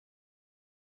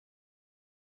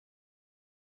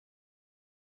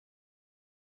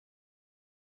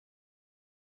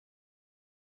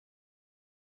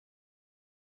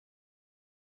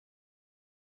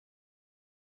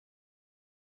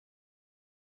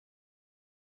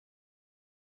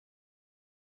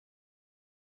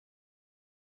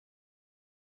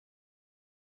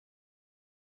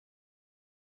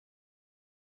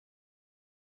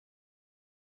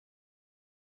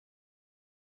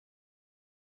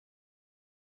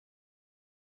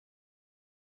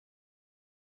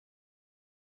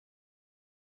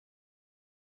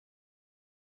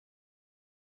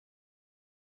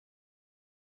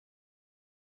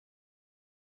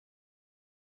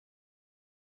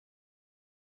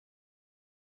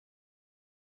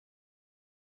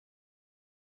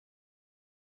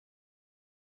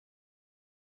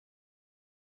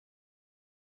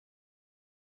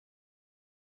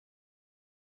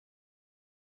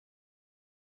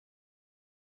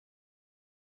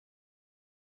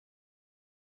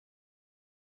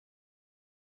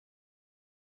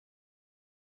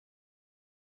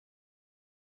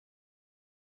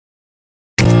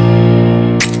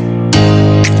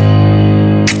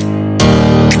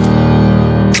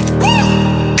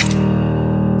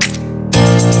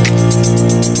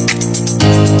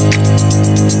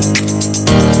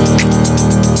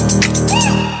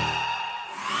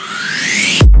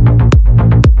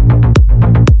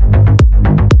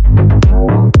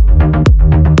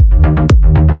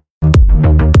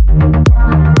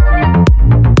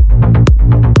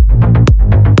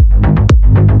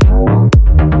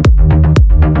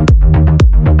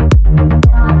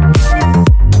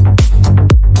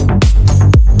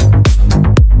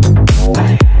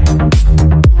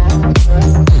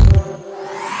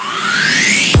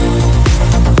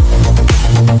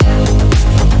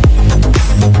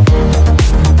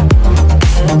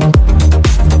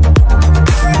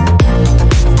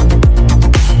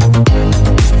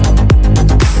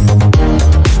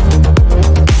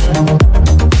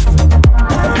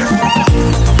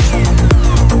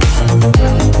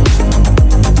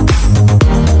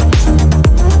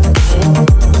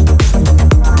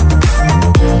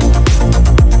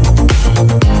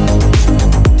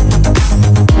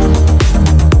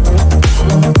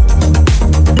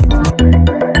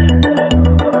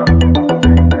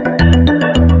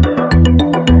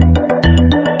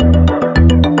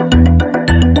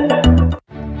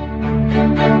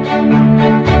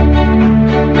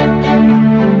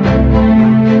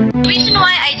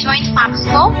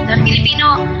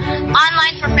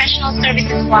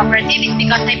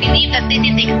because I believe that this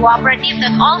is a cooperative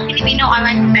that all Filipino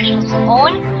online professionals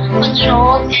own,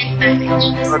 control, and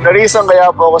manage. So, the reason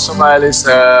kaya po ako sumali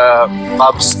sa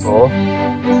FOPSCo,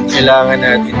 kailangan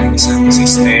natin ng isang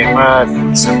sistema at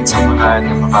isang samahan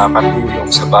na makakatulong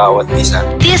sa bawat isa.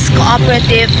 This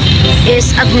cooperative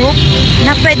is a group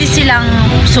na pwede silang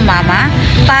sumama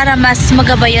para mas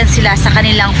magabayan sila sa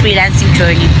kanilang freelancing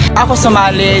journey. Ako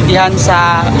sumali diyan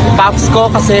sa FOPSCo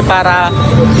kasi para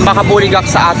makabulig ako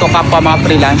sa ato kapwa mga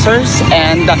freelancers,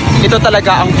 and ito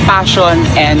talaga ang passion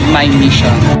and my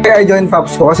mission. I joined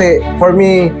FOPSCo kasi for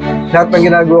me, lahat ng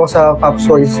ginagawa ko sa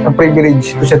FOPSCo is a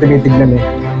privilege ko siya tinitignan eh.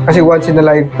 Kasi once in a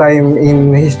lifetime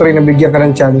in history na bigyan ka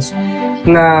ng chance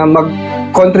na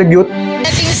mag-contribute.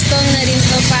 Stepping stone na rin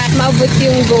to para maabot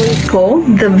yung goal.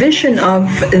 The vision of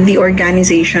the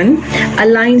organization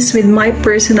aligns with my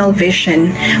personal vision,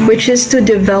 which is to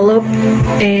develop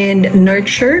and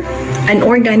nurture an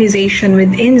organization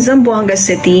within Zamboanga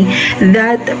City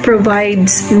that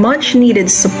provides much needed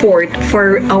support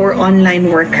for our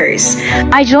online workers.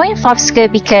 I joined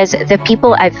FOPSCo because the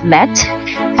people I've met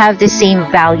have the same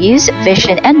values,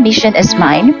 vision, and mission as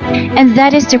mine, and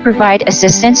that is to provide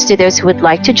assistance to those who would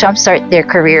like to jumpstart their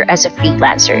career as a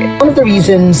freelancer. One of the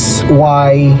reasons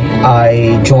why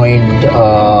I joined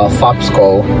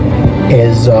FOPSCo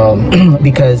is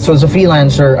because as a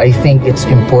freelancer, I think it's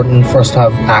important for us to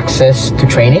have access to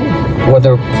training,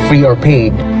 whether free or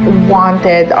paid.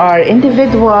 Wanted our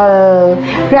individual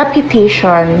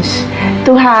reputations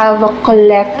to have a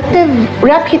collective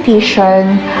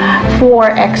reputation for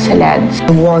excellence.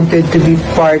 I wanted to be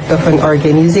part of an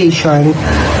organization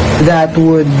that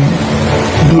would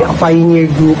be a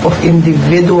pioneer group of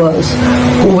individuals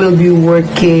who will be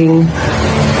working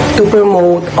to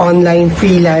promote online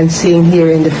freelancing here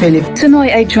in the Philippines. The reason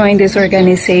why I joined this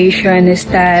organization is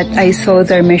that I saw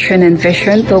their mission and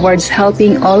vision towards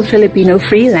helping all Filipino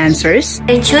freelancers.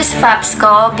 I choose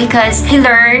FOPSCo because we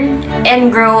learn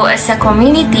and grow as a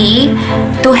community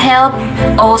to help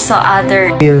also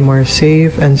others. I feel more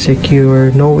safe and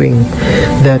secure knowing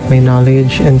that my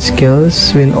knowledge and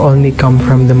skills will only come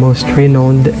from the most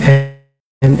renowned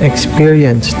and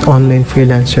experienced online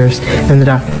freelancers and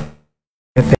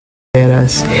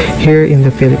here in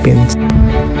the Philippines.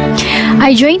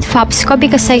 I joined FOPSCo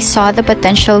because I saw the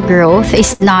potential growth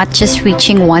is not just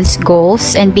reaching one's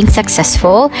goals and being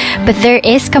successful, but there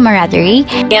is camaraderie.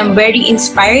 I am very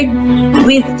inspired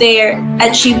with their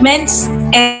achievements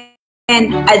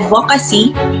and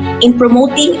advocacy in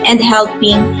promoting and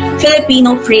helping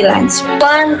Filipino freelancers.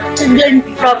 Want to join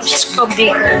FOPSCO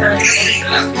because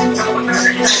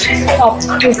of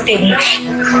two things.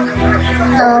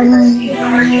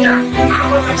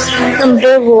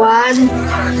 Number one,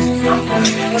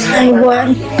 I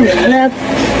want to help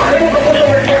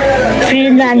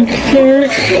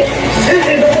freelancers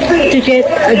to get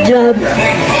a job.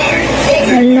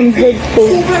 And number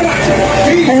two,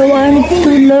 I want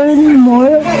to learn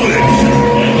more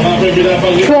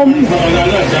from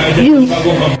you.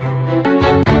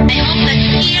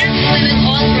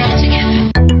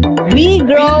 We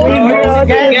grow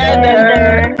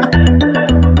together.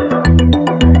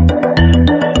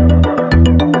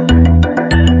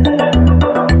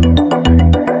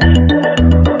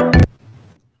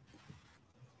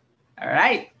 All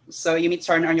right, so you may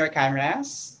turn on your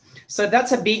cameras. So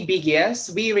that's a big yes.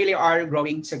 We really are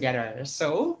growing together.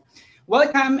 So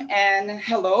welcome and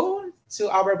hello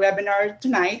to our webinar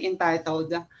tonight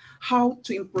entitled How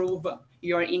to Improve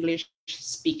Your English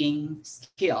Speaking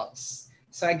Skills.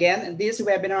 So again, this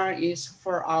webinar is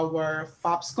for our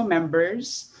FOPSCo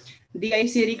members,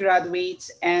 DICT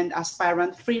graduates, and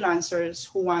aspirant freelancers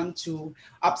who want to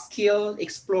upskill,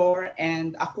 explore,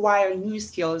 and acquire new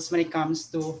skills when it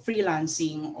comes to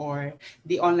freelancing or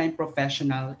the online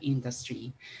professional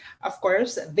industry. Of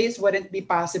course, this wouldn't be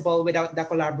possible without the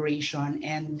collaboration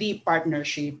and the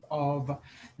partnership of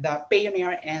the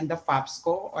Pioneer and the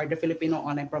FOPSCo, or the Filipino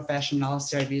Online Professional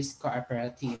Service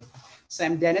Cooperative. So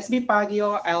I'm Dennis B.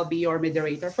 Pagio. I'll be your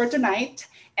moderator for tonight.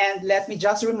 And let me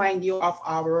just remind you of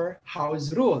our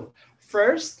house rule.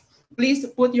 First, please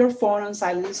put your phone on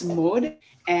silence mode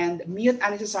and mute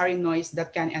unnecessary noise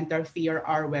that can interfere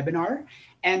our webinar.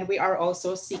 And we are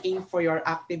also seeking for your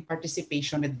active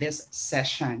participation with this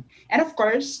session. And of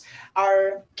course,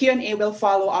 our Q&A will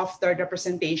follow after the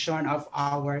presentation of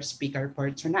our speaker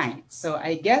for tonight. So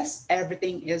I guess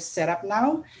everything is set up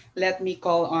now. Let me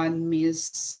call on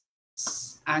Ms.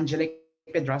 Angelique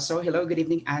Pedraso. Hello, good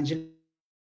evening, Angelique.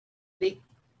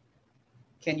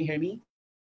 Can you hear me?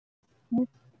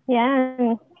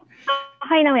 Yeah.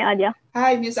 Hi na, may audio.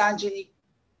 Hi, Ms. Angelique.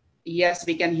 Yes,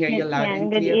 we can hear you loud Yan,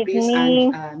 and good clear. Please,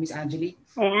 evening. Miss Angeli,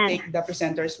 Ayan. take the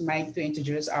presenter's mic to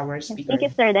introduce our speaker. Thank you,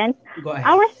 Sir Dan. Go ahead.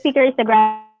 Our speaker is a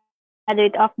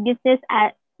graduate of business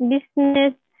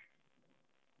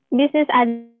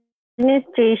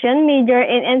administration, major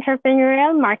in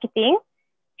entrepreneurial marketing.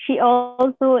 She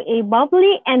also a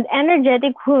bubbly and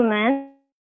energetic woman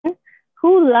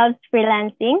who loves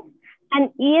freelancing, an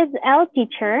ESL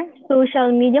teacher,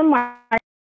 social media marketer.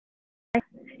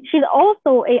 She's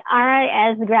also a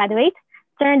RIS graduate,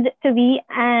 turned to be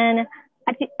an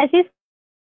assistant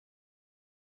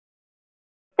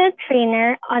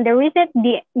trainer on the recent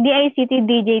DICT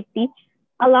DJT,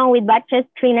 along with batches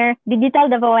trainer Digital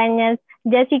Davaoenas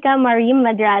Jessica Marie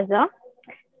Madrazo.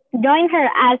 Join her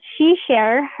as she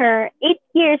shares her 8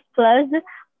 years plus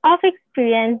of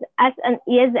experience as an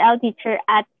ESL teacher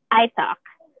at iTalk.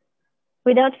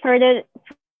 Without further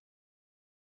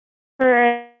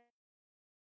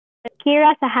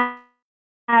Kira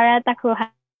Sahara Takruhan.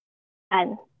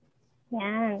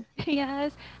 Yan.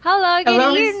 Yes. Hello, good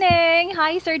Hello, Miss- evening.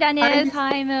 Hi, Sir Dennis.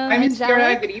 Hi, Ma'am Hi, Miss Kira.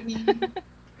 Angelic. Good evening.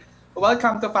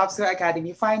 Welcome to FOPSCo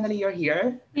Academy. Finally, you're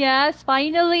here. Yes,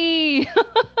 finally.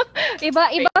 Iba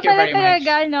Thank you pala very much.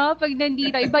 talaga, no? Pag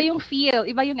nandito, iba yung feel,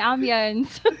 iba yung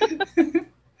ambience.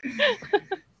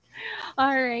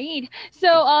 All right.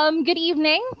 So, good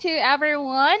evening to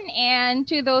everyone and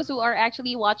to those who are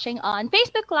actually watching on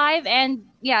Facebook Live and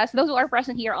yes, those who are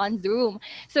present here on Zoom.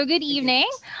 So, good evening.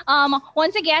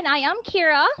 Once again, I am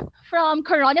Kira from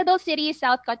Coronadal City,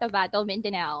 South Cotabato,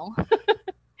 Mindanao.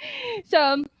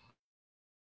 So,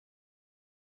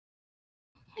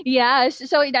 yes.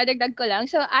 So, idadagdag ko lang.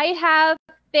 So, I have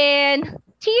been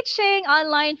teaching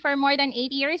online for more than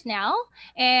 8 years now.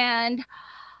 And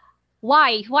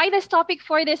why? Why this topic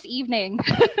for this evening?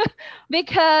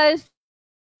 Because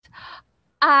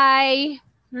I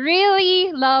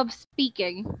really love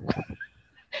speaking.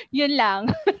 Yun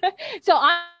lang. So,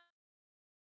 I'm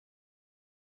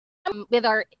with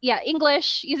our,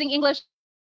 English, using English,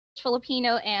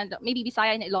 Filipino, and maybe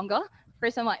Bisaya and Ilonggo for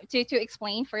some to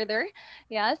explain further.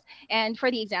 Yes, and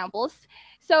for the examples.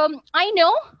 So I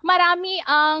know marami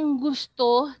ang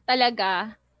gusto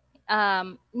talaga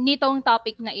nitong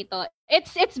topic na ito.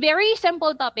 It's very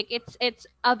simple topic. It's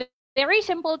a very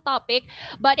simple topic,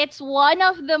 but it's one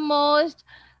of the most,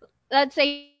 let's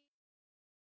say,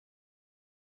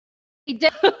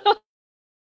 to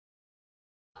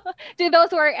those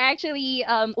who are actually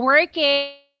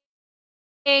working,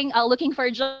 looking for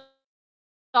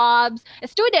jobs,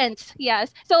 students,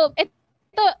 yes. So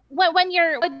when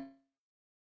you're, what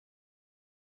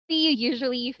do you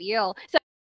usually feel?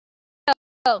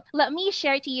 So let me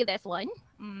share to you this one.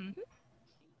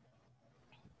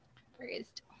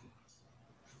 First,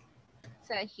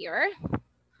 so here,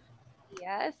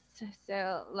 yes. So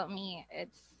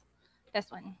it's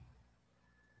this one.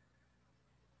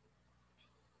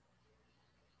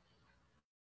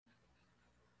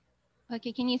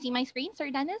 Okay, can you see my screen,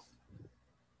 Sir Dennis?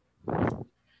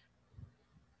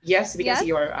 Yes, we can see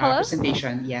your Hello?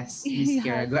 presentation. Yes, Miss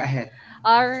Kira, go ahead.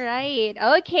 All right.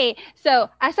 Okay. So,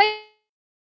 as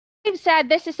I've said,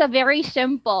 this is a very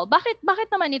simple. Bakit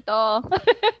naman ito?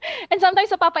 And sometimes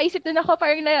napapaisip din ako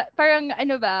parang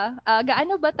ano ba,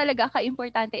 gaano ba talaga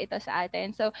ka-importante ito sa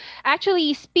atin? So,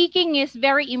 actually, speaking is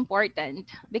very important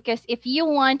because if you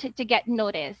want to get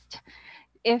noticed,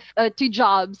 to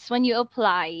jobs when you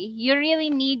apply, you really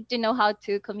need to know how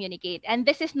to communicate. And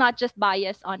this is not just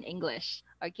biased on English.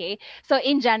 Okay, so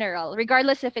in general,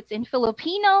 regardless if it's in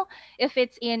Filipino, if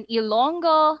it's in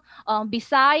Ilonggo,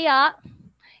 Bisaya,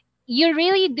 you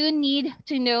really do need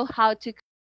to know how to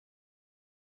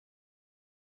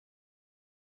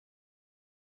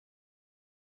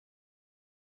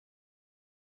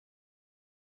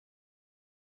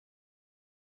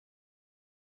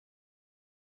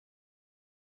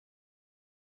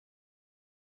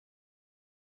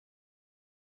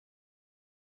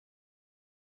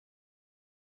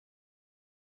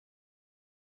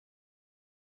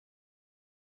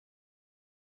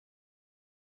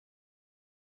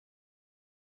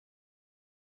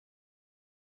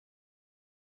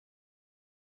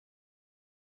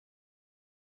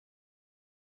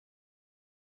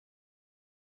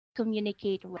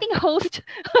communicate with. Host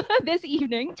this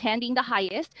evening, attending the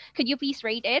highest. Could you please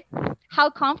rate it?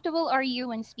 How comfortable are you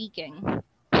when speaking?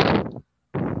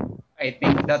 I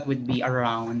think that would be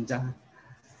around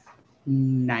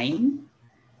 9.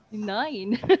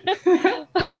 9.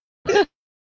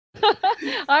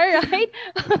 All right.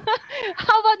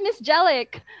 How about Miss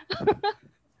Jellic?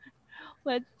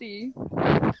 Let's see.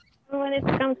 When it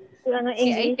comes to I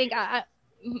English, think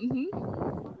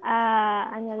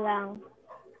ano lang,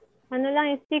 Ano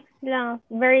lang, 6 lang.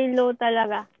 Very low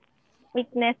talaga.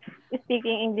 Weakness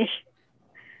speaking English.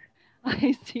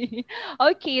 I see.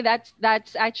 Okay, that's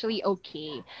actually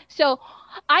okay. So,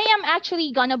 I am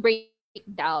actually gonna break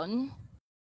down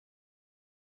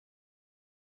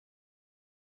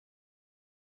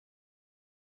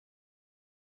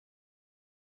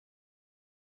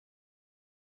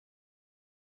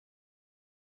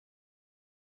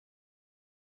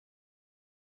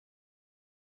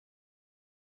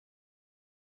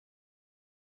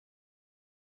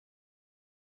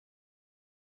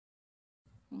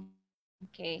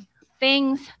okay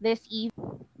things this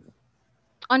evening.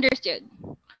 Understood.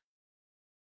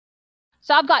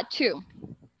 So I've got two.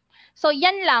 So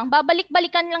yan lang,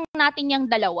 babalik-balikan lang natin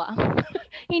yung dalawa.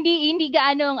 Hindi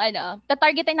gaano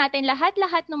tatargetin natin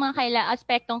lahat-lahat ng mga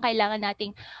aspektong kailangan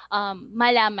nating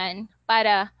malaman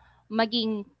para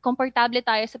maging komportable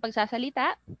tayo sa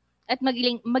pagsasalita at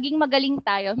maging magaling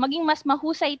tayo, maging mas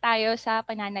mahusay tayo sa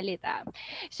pananalita.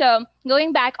 So,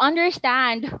 going back,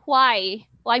 understand why.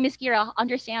 Why, Miss Kira?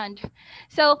 Understand.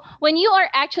 So, when you are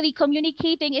actually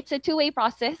communicating, it's a two-way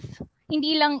process.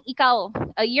 Hindi lang ikaw.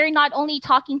 You're not only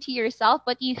talking to yourself,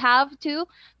 but you have to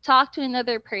talk to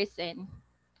another person.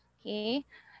 Okay?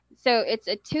 So, it's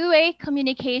a two-way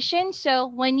communication. So,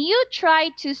 when you try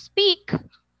to speak,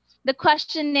 the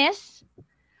question is,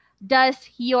 does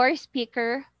your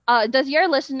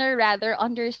listener rather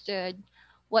understood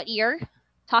what you're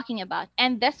talking about?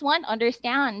 And this one,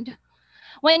 understand.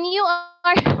 When you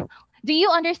are, do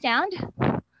you understand?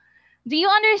 Do you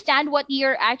understand what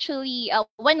you're actually,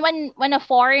 when a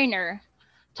foreigner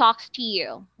talks to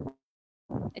you?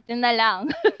 Ito na lang.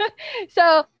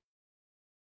 So,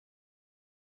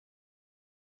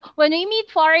 when we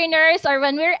meet foreigners or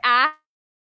when we're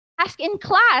asked in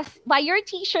class by your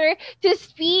teacher to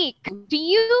speak, do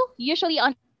you usually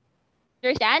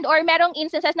understand? Or merong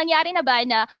instances nangyari na ba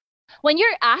na when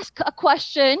you're asked a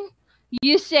question,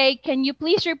 you say, can you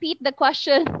please repeat the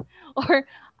question? Or,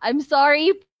 I'm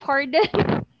sorry, pardon.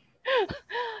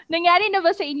 Nangyari na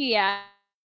ba sa inyo yan?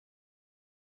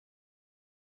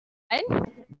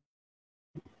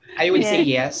 I would say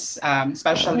yes,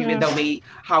 especially with the way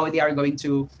how they are going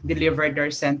to deliver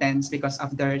their sentence because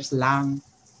of their slang.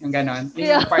 Yung ganon. Yun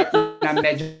yung part na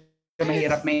medyo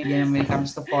mahirap maintindihan when it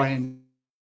comes to foreigners.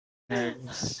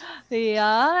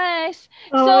 Yes.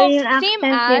 Oo, So, yung same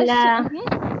accent as, nila.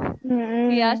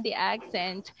 yes, the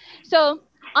accent. So,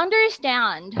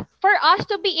 understand. For us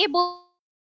to be able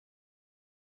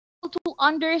to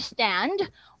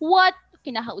understand what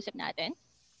kinakausap natin,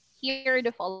 here are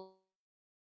the following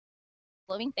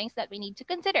things that we need to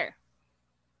consider.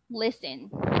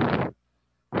 Listen.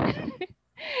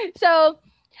 So,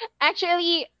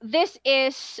 actually, this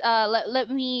is, let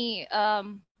me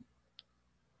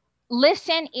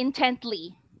listen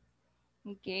intently.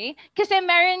 Okay? Kasi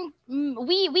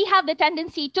we have the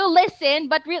tendency to listen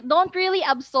but don't really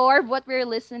absorb what we're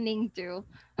listening to.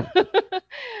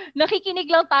 Nakikinig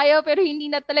lang tayo pero hindi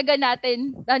na talaga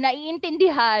natin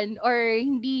naiintindihan or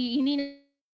hindi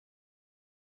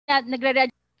na nagre.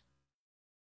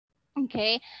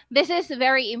 Okay? This is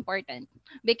very important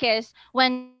because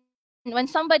when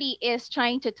somebody is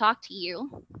trying to talk to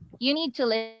you, you need to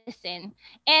listen.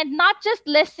 And not just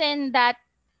listen that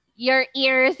your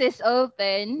ears is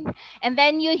open and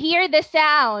then you hear the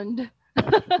sound.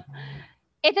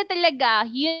 Ito talaga,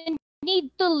 you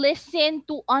need to listen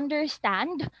to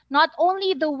understand not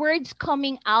only the words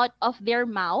coming out of their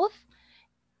mouth,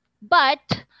 but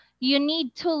you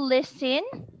need to listen,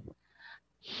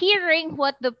 hearing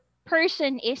what the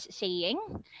person is saying,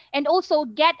 and also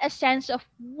get a sense of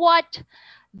what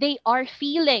they are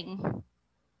feeling.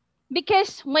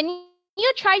 Because when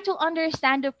you try to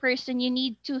understand a person, you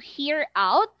need to hear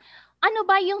out ano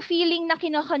ba yung feeling na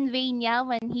kino-convey niya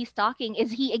when he's talking.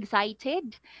 Is he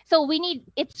excited? So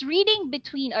it's reading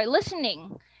between or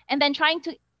listening and then trying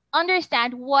to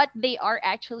understand what they are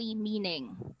actually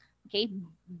meaning. Okay?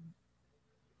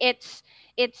 It's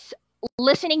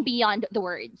listening beyond the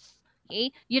words.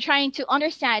 Okay? You're trying to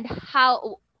understand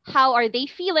how are they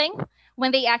feeling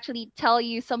when they actually tell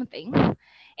you something.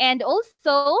 And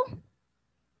also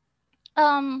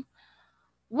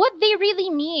what they really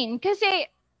mean. Kasi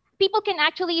people can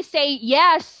actually say,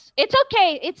 yes, it's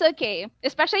okay.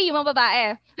 Especially yung mga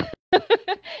babae.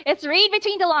 It's read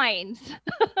between the lines.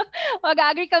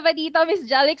 Mag-agree ka ba dito, Miss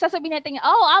Jalik? Sasabihin natin,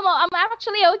 oh, I'm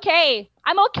actually okay.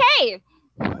 I'm okay.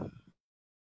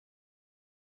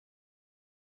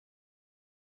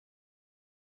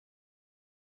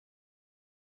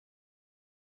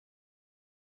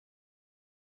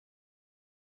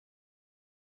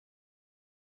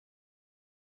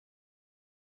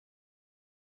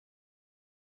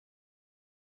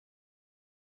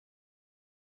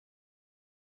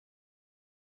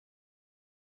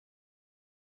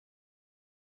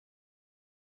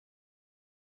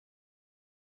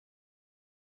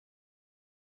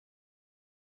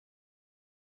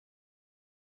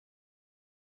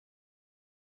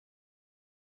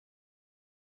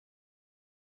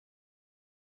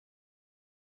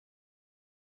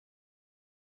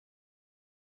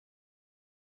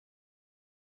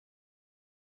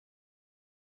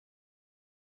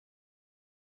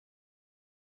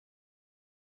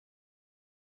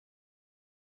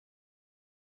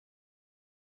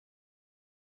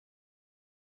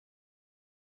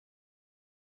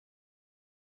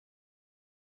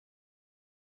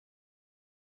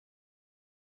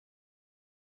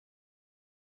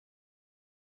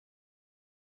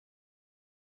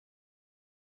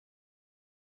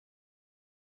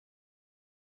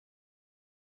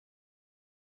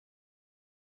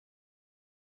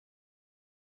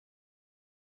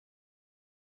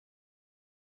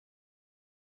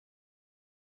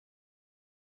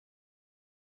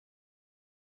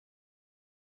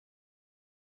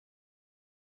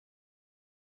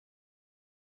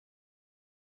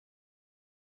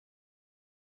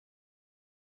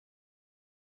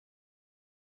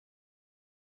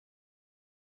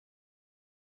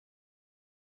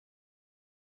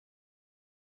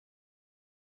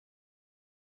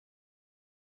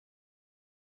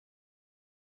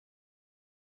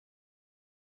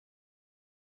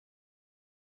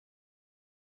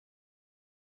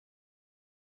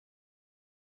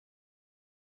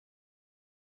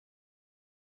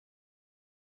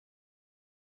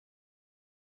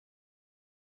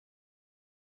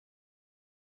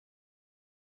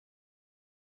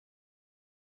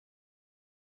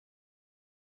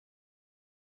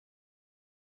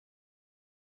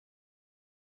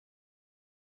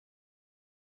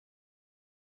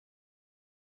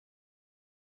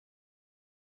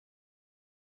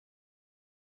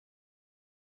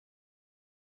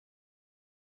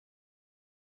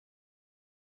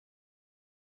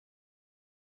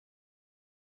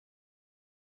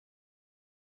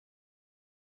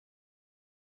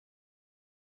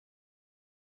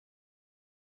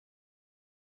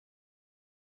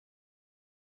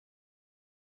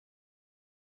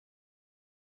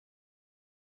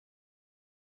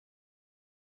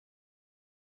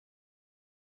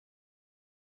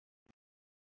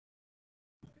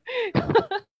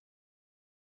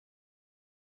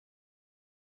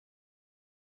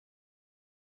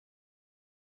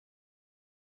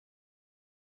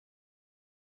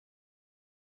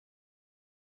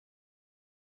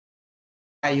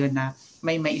 tayo na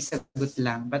may maisagot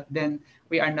lang, but then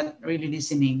we are not really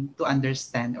listening to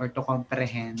understand or to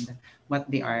comprehend what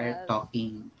they are Yes.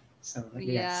 talking. So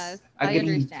Yes, yes, I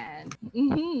agreed. understand.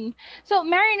 So,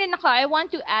 Marilyn and ako, I want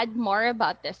to add more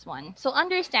about this one. So,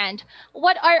 understand,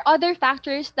 what are other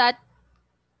factors that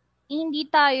hindi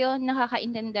tayo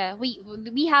nakakaintindi?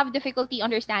 We have difficulty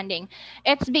understanding.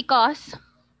 It's because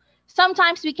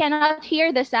sometimes we cannot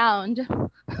hear the sound.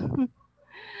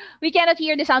 We cannot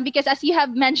hear the sound because, as you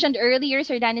have mentioned earlier,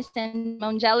 Sir Dennis and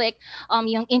Angelic,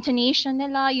 yung intonation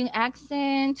nila, yung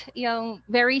accent, yung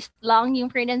very long yung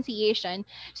pronunciation.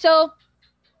 So,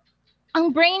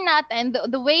 ang brain natin,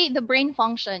 the way the brain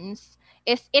functions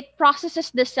is it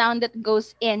processes the sound that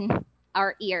goes in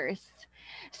our ears.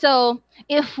 So,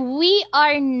 if we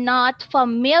are not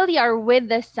familiar with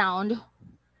the sound,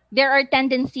 there are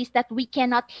tendencies that we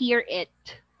cannot hear it.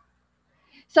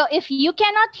 So, if you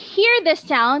cannot hear the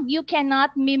sound, you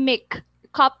cannot mimic,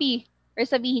 copy, or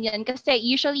sabihin yan. Kasi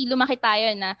usually, lumaki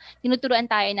tayo na, tinuturuan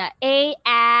tayo na, eh,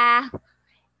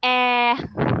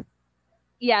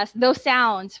 yes, those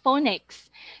sounds, phonics.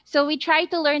 So we try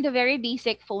to learn the very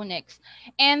basic phonics.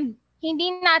 And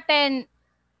hindi natin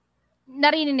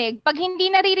naririnig. Pag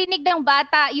hindi naririnig ng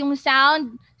bata yung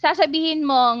sound, sasabihin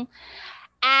mong,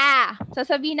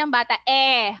 sasabihin ng bata,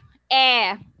 eh.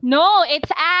 No, it's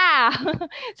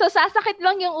So sasakit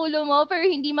lang yung ulo mo pero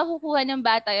hindi makukuha ng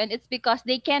bata yun. It's because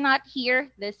they cannot hear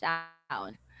the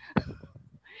sound.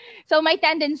 So my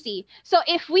tendency. So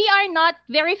if we are not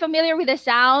very familiar with the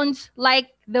sounds,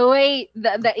 like the way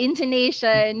the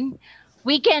intonation,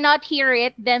 we cannot hear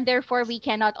it, then therefore we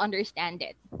cannot understand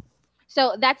it.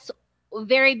 So that's a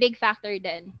very big factor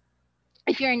then.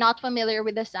 If you're not familiar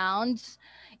with the sounds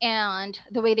and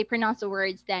the way they pronounce the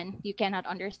words, then you cannot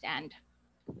understand.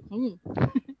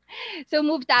 So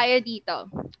move tayo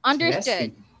dito.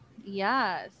 Understood.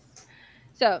 Yes.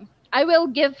 So, I will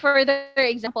give further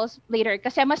examples later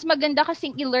kasi mas maganda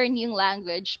kasing i-learn yung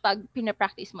language pag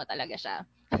pinapractice mo talaga siya.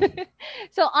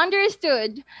 So,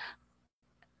 understood.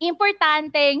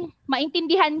 Importanteng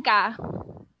maintindihan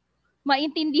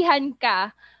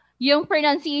ka yung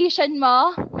pronunciation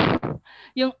mo,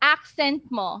 yung accent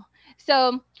mo.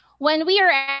 So, when we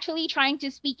are actually trying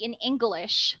to speak in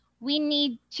English, we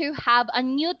need to have a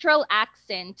neutral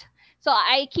accent. So,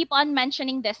 I keep on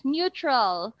mentioning this,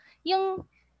 neutral. Yung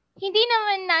hindi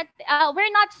naman we're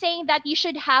not saying that you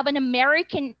should have an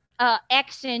American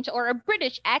accent or a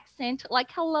British accent like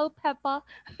hello Peppa.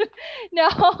 No,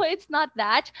 it's not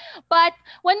that. But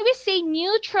when we say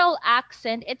neutral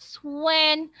accent, it's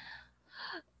when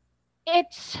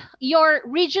it's your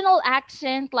regional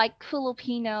accent like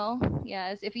Filipino.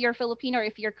 Yes, if you're Filipino or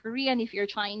if you're Korean, if you're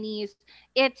Chinese,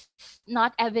 it's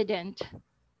not evident.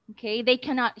 Okay, they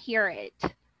cannot hear it.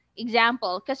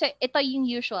 Example, kasi ito yung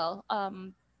usual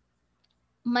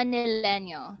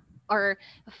Manileño or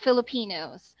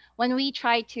Filipinos, when we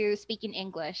try to speak in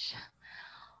English,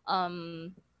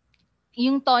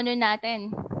 yung tono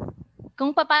natin,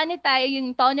 kung paano tayo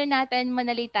yung tono natin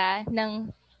manalita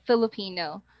ng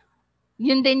Filipino,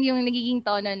 yun din yung nagiging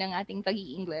tono ng ating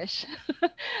pag-i-English.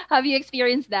 Have you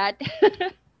experienced that?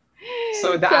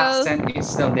 So the accent is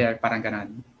still there, parang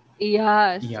ganon.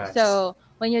 Yes. So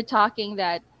when you're talking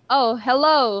that, oh,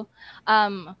 hello,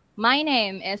 my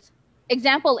name is,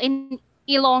 example, in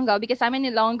Ilonggo, because I'm in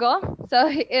Ilonggo. So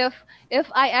if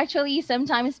I actually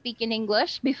sometimes speak in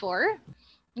English before,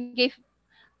 if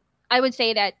I would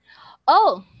say that,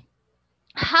 oh,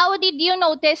 how did you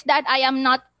notice that I am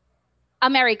not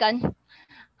American?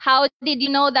 How did you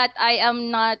know that I am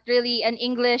not really an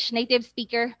English native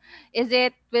speaker? Is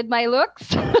it with my looks?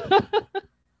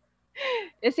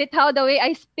 Is it how the way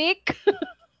I speak?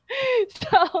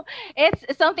 So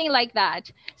it's something like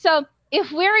that. So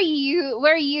if we're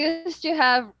used to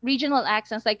have regional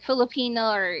accents like Filipino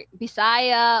or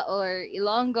Bisaya or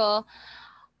Ilonggo,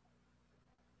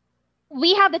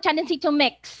 we have the tendency to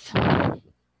mix.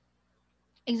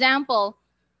 Example,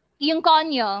 yung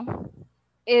konyo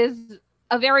is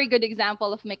a very good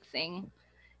example of mixing.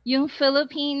 Yung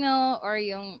Filipino or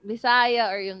yung Bisaya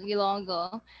or yung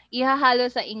Ilonggo, ihahalo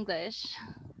sa English.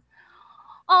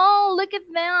 Oh, look at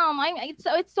them. It's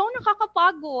so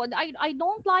nakakapagod. I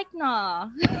don't like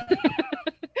na.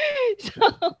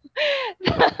 So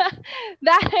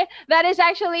that is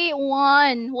actually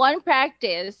one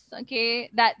practice,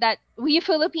 okay, that we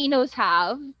Filipinos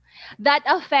have that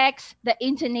affects the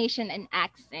intonation and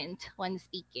accent when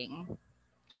speaking.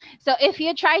 So if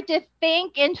you try to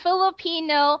think in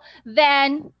Filipino,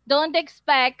 then don't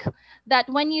expect that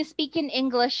when you speak in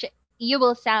English, you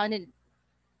will sound,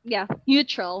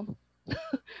 neutral,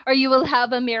 or you will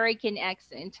have American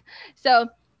accent. So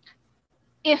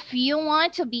if you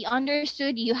want to be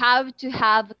understood, you have to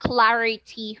have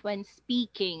clarity when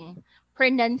speaking.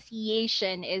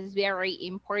 Pronunciation is very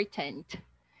important.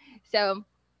 So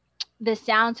the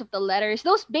sounds of the letters,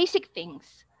 those basic things.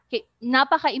 Okay,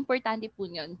 napaka-importante po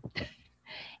yun.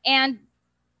 And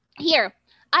here,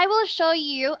 I will show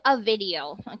you a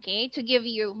video, okay, to give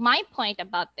you my point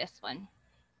about this one.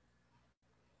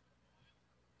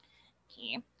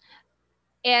 Okay.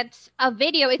 It's a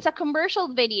video, it's a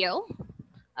commercial video,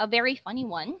 a very funny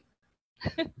one.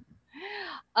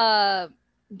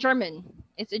 German.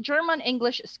 It's a German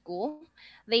English school.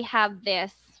 They have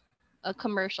this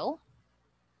commercial.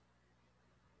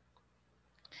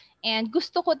 And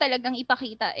gusto ko talagang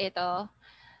ipakita ito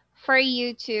for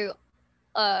you to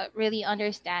really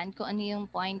understand kung ano yung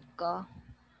point ko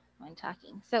when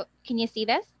talking. So, can you see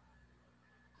this?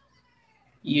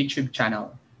 YouTube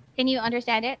channel. Can you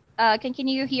understand it? Can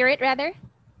you hear it rather?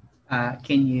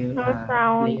 Can you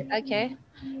play it? Okay.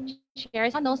 Share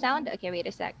sound, no sound? Okay, wait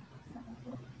a sec.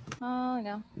 Oh,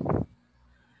 no.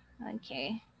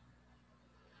 Okay.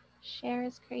 Share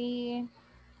screen.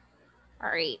 All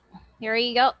right. Here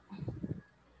you go.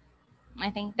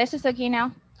 I think this is okay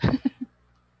now.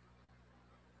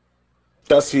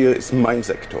 Das hier ist mein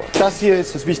Sektor. Das hier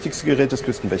ist das wichtigste Gerät des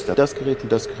Küstenwächters. Das Gerät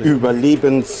und das Gerät.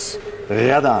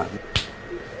 Überlebensradar.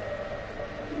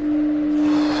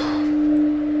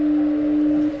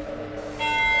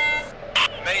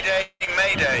 Mayday,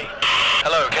 Mayday.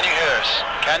 Hello, can you hear us?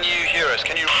 Can you hear us?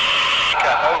 Can you...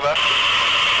 Over.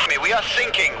 We are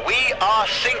sinking. We are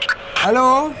sinking.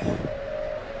 Hello?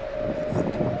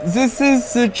 This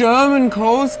is the German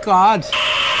Coast Guard.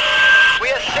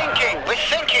 We are sinking. We're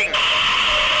sinking.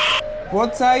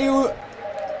 What are you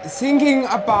thinking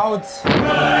about?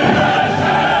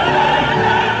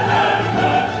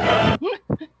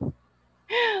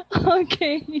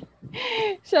 Okay.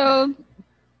 So,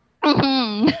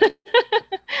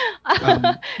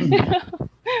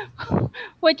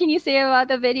 what can you say about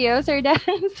the video, Sir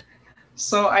Dance?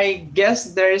 So I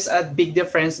guess there's a big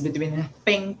difference between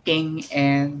thinking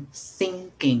and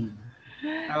sinking.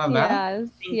 Tama ba? Yes.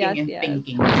 Thinking Yes. and Yes.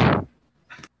 thinking.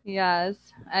 Yes,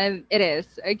 it is.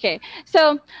 Okay.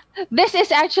 So this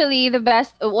is actually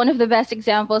one of the best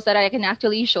examples that I can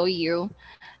actually show you.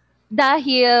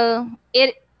 Dahil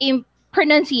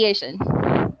pronunciation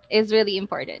is really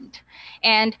important.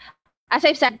 And as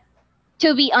I've said,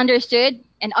 to be understood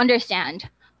and understand,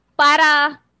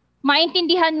 para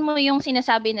maintindihan mo yung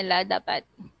sinasabi nila, dapat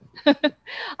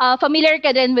familiar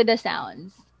ka din with the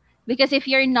sounds. Because if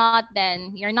you're not,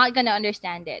 then you're not gonna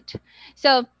understand it.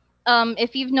 So,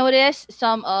 if you've noticed,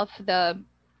 some of the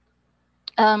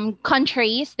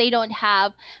countries, they don't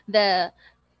have the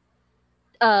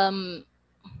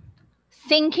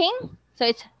thinking, so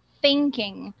it's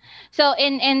thinking. So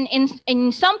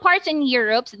in some parts in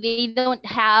Europe, they don't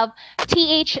have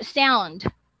th sound,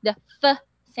 the th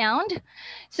sound.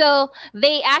 So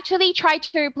they actually try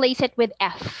to replace it with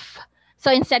f.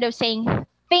 So instead of saying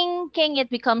thinking, it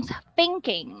becomes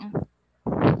thinking.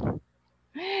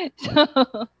 So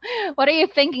what are you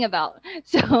thinking about?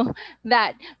 So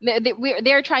that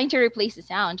they're trying to replace the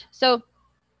sound. So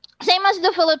same as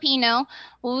the Filipinos,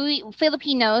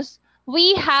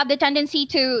 we have the tendency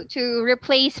to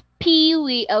replace V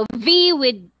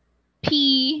with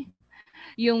P.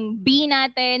 Yung B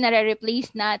natin,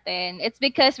 nare-replace natin. It's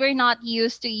because we're not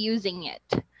used to using it.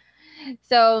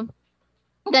 So,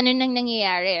 ganun nang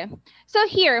nangyayari. So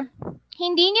here,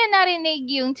 hindi niya narinig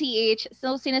yung TH.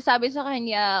 So, sinasabi sa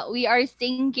kanya, we are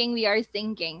sinking.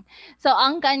 So,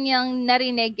 ang kanyang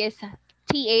narinig is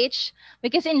TH.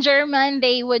 Because in German,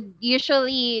 they would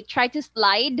usually try to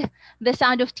slide the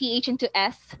sound of TH into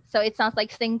S. So, it sounds like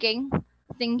sinking.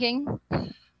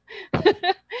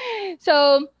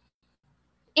 So,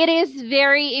 it is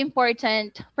very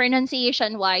important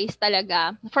pronunciation-wise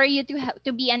talaga. For you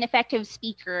to be an effective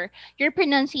speaker, your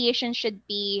pronunciation should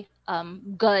be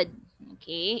good,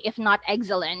 okay? If not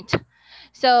excellent.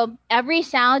 So every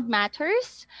sound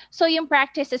matters. So yung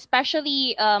practice,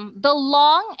 especially the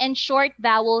long and short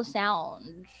vowel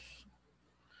sounds.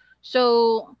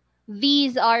 So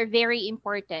these are very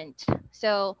important.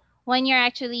 So when you're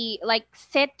actually like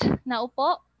sit,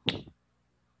 naupo,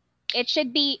 it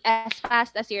should be as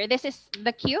fast as your. This is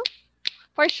the cue.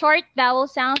 For short vowel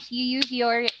sounds, you use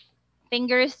your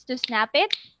fingers to snap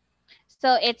it.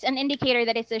 So it's an indicator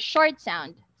that it's a short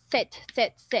sound. Sit,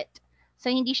 sit, sit. So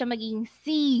hindi siya maging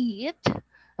sit.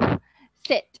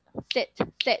 sit, sit,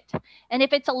 sit. And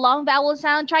if it's a long vowel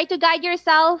sound, try to guide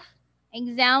yourself.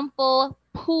 Example,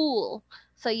 pool.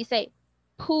 So you say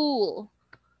pool,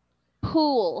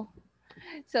 pool.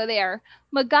 So there,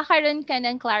 magkakaroon ka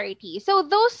ng clarity. So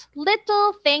those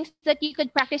little things that you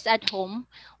could practice at home,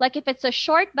 like if it's a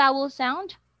short vowel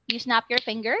sound, you snap your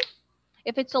finger.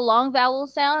 If it's a long vowel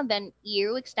sound, then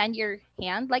you extend your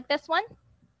hand like this one.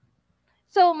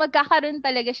 So magkakaroon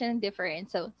talaga siya ng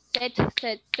difference. So sit,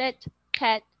 sit, sit,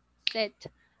 pet, sit,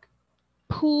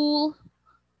 pool,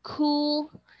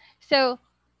 cool. So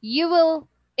you will,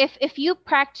 if you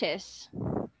practice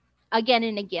again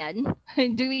and again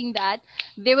doing that,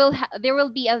 there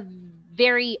will be a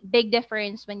very big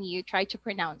difference when you try to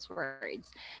pronounce words.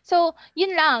 So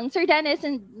yun lang, Sir Dennis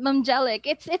and Ma'am Jelic,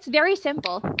 it's very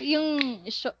simple. Yung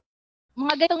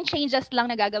mga ganitong changes lang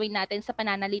na gagawin natin sa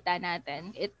pananalita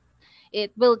natin,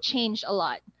 it will change a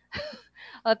lot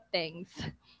of things.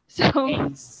 So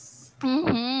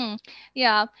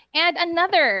yeah, and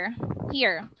another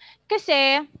here,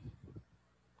 kasi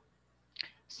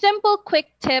simple quick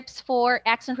tips for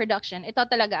accent reduction. Ito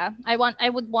talaga. I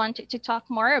would want to talk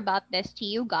more about this to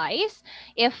you guys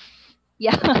if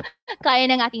kaya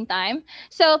ng ating time.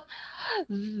 So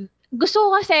gusto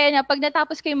ko kasi na pag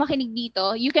natapos kayo makinig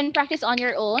dito, you can practice on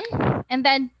your own and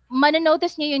then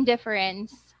mananotice niyo yung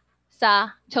difference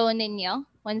sa tone ninyo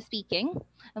when speaking,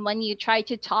 and when you try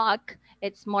to talk,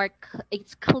 it's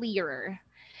clearer.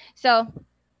 So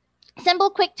simple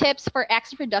quick tips for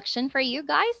accent reduction for you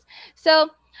guys. So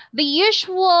the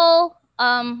usual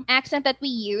accent that we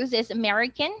use is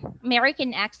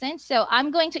American accent. So I'm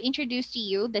going to introduce to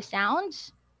you the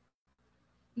sounds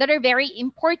that are very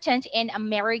important in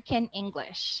American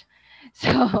English.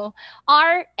 So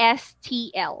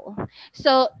RSTL.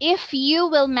 So if you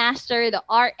will master the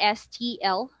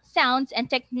RSTL sounds and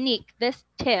technique, this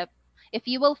tip, if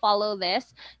you will follow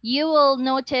this, you will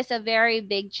notice a very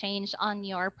big change on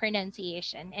your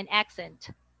pronunciation and accent.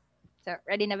 So,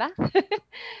 ready na ba?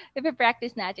 If we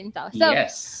practice natin to. So,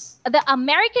 yes. The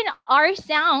American R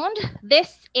sound,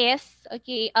 this is,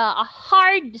 a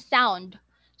hard sound.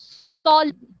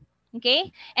 Solid.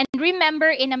 Okay? And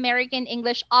remember, in American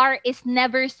English, R is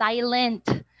never silent.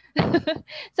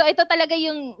 So, ito talaga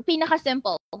yung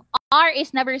pinaka-simple. R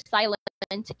is never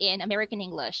silent in American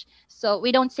English. So,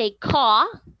 we don't say ka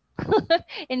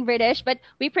in British, but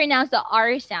we pronounce the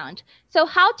R sound. So,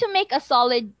 how to make a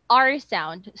solid R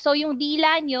sound? So, yung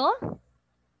dila nyo,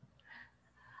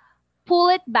 pull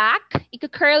it back,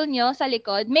 i-curl nyo sa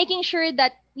likod, making sure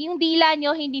that yung dila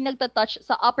nyo hindi nagtatouch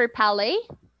sa upper palate.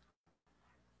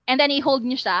 And then i-hold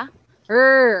nyo siya.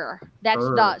 That's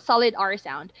the solid R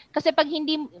sound. Kasi pag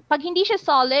hindi siya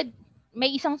solid,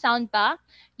 may isang sound pa,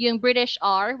 yung British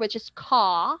R, which is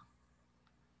ka,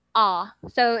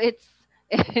 So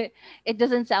it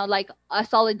doesn't sound like a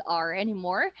solid R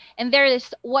anymore. And there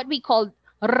is what we call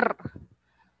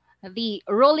the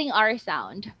rolling R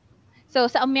sound. So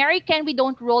sa American, we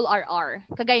don't roll our R.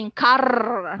 Kagayang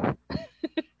kar.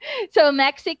 So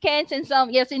Mexicans and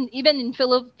even in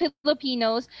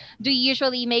Filipinos do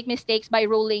usually make mistakes by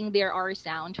rolling their R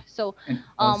sound. So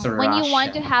when you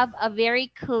want to have a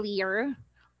very clear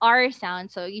R sound,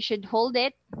 so you should hold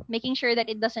it, making sure that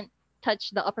it doesn't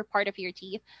touch the upper part of your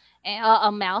teeth,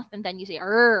 mouth, and then you say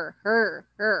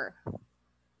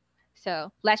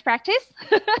So let's practice.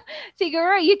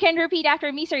 Siguro you can repeat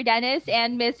after me, Sir Dennis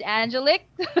and Miss Angelique.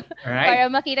 All right. Para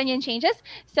makita niyo yung changes.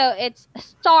 So it's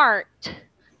start.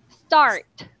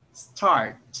 Start.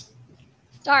 Start.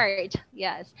 Start.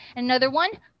 Yes. Another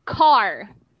one, car.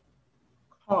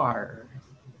 Car.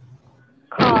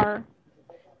 Car.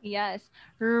 Yes.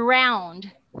 Round.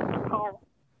 Car.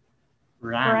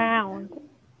 Round.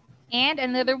 And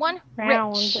another one,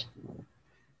 round.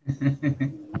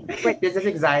 Rich. This is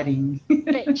exciting.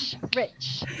 Rich.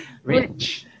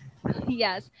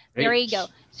 Yes, there you go.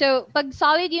 So, pag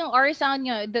solid yung R sound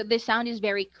nyo, the sound is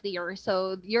very clear.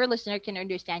 So, your listener can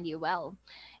understand you well.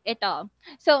 Ito.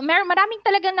 So, maraming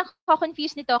talagang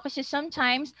nako-confuse nito kasi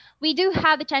sometimes we do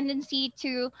have the tendency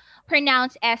to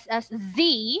pronounce S as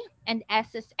Z and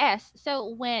S as S.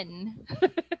 So, when?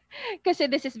 Kasi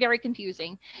this is very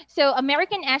confusing. So,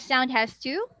 American S sound has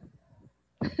two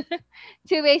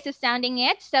ways of sounding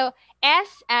it. So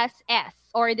S as S,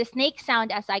 or the snake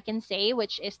sound, as I can say,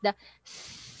 which is the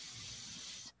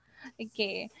S.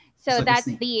 Okay. So that's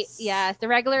the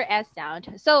regular S sound.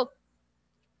 So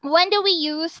when do we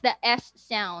use the S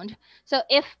sound? So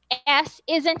if S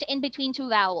isn't in between two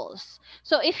vowels.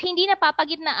 So if hindi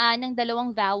napapagitnaan ng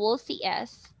dalawang vowels si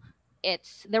S,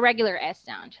 it's the regular S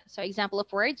sound. So example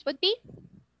of words would be,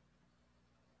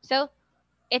 so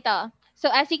ito. So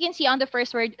as you can see on the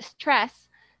first word, stress,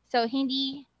 So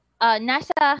hindi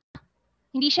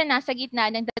siya nasa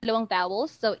gitna ng dalawang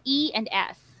vowels. So E and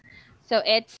S. So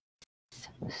it's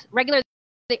regular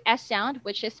the S sound,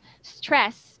 which is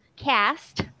stress,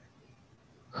 cast,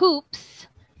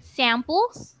 hoops, sample,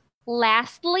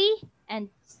 lastly, and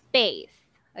space.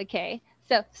 Okay?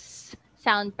 So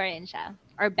sound pa rin siya.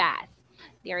 Or bath.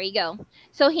 There you go.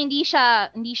 So hindi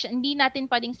natin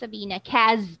pwedeng sabihin na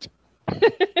cast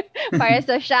para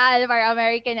social, para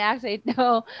American accent.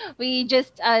 No, we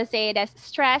just say it as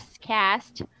stress,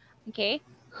 cast, okay,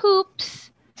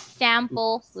 hoops,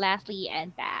 sample, lastly,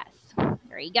 and bass.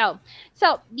 There you go.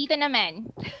 So, dito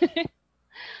naman,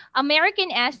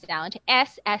 American S sound,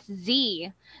 S as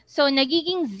Z. So,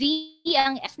 nagiging Z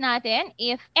ang S natin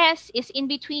if S is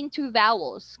in between two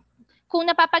vowels.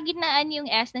 Kung napapagitnaan yung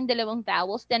S ng dalawang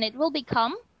vowels, then it will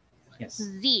become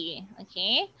Z.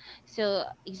 Okay? So,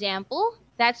 example,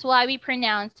 that's why we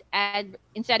pronounce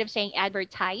instead of saying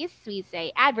advertise, we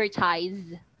say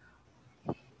advertise.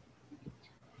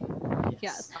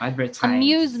 Yes. Advertise.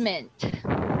 Amusement.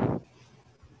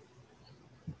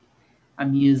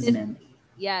 Amusement.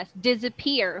 Yes.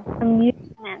 Disappear.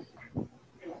 Amusement.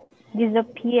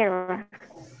 Disappear.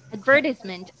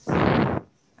 Advertisement.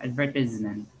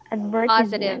 Advertisement.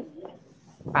 Positive.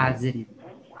 Positive.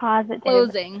 Positive.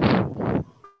 Closing.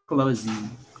 Closing.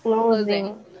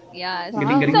 Closing. Yes.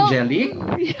 Galing-galing jelly.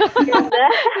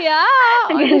 Yeah.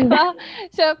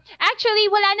 So, actually,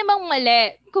 wala namang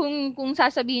mali kung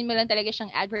sasabihin mo lang talaga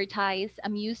siyang advertise,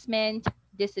 amusement,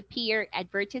 disappear,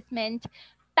 advertisement.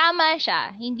 Tama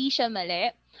siya. Hindi siya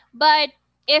mali. But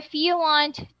if you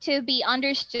want to be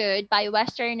understood by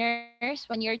Westerners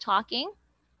when you're talking,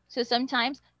 so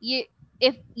sometimes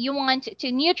if you want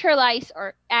to neutralize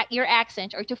your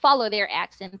accent or to follow their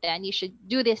accent, then you should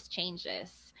do these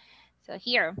changes. So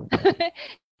here.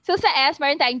 So sa S,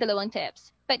 meron tayong dalawang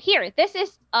tips. But here, this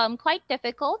is quite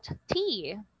difficult.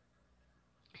 T.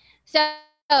 So,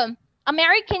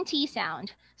 American T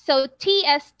sound. So,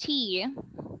 T-S-T.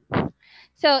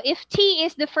 So, if T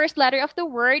is the first letter of the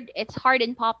word, it's hard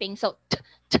and popping. So,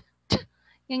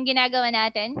 yung ginagawa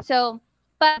natin. So,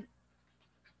 pag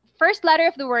first letter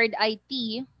of the word ay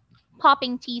T,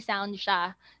 popping T sound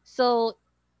siya. So,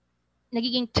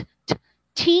 nagiging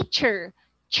teacher,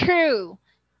 true,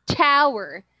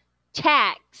 tower,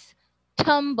 tax,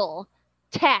 tumble,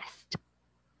 test.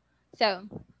 So,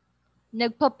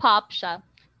 nagpa-pop siya.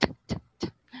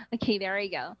 Okay, there we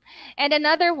go. And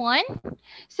another one.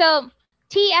 So,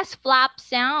 T as flap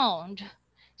sound.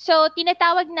 So,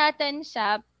 tinatawag natin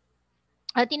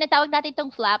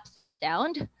itong flap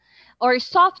sound or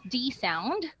soft D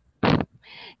sound.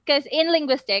 Because in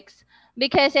linguistics,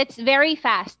 because it's very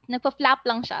fast, nagpa-flap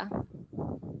lang siya.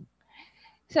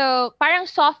 So, parang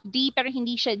soft D pero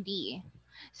hindi siya D.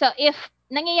 So, if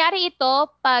nangyayari ito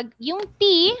pag yung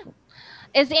T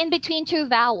is in between two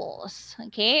vowels,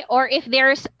 okay? Or if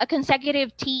there's a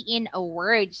consecutive T in a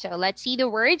word. So, let's see the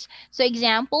words. So,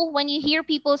 example, when you hear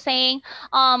people saying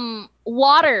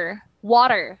water,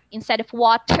 instead of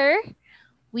water,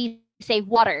 we say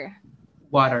water.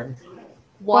 Water.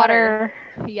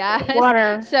 Yes.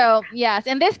 Water. So, yes.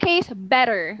 In this case,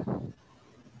 better.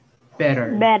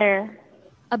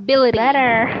 Ability.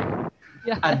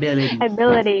 Yeah.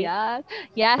 Ability.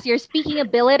 Yes, your speaking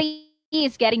ability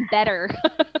is getting better.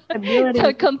 Ability.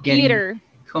 So, computer.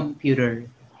 Computer.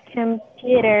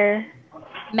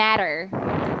 Matter.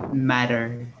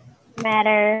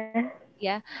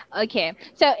 Yeah. Okay.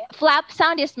 So, flap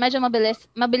sound is medyo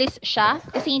mabilis siya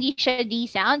kasi hindi siya D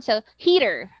sound. So,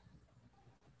 heater.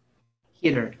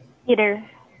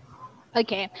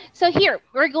 Okay. So, here,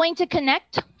 we're going to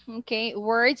connect, okay,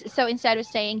 words. So, instead of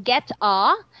saying get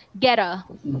a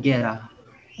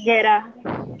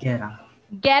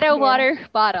water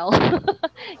bottle.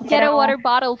 Get a water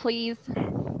bottle, please.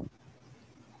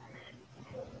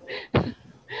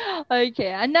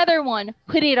 Okay, another one.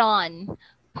 Put it on.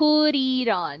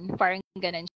 Parang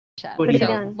ganun siya. Put it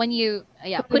on. When you,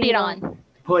 put it on.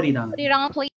 Put it on. Put it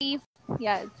on, please.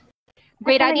 Yes.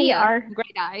 Great idea.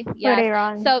 Great eye.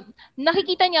 Yeah. So,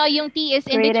 nakikita nyo yung T is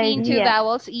in between two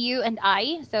vowels, U and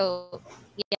I. So,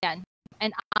 yan.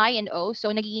 And I and O.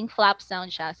 So, nagiging flap sound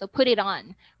siya. So, put it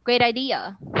on. Great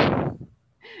idea.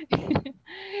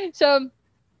 So,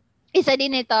 isa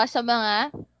din ito sa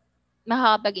mga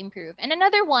makakapag-improve. And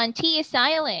another one, T is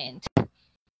silent.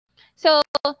 So,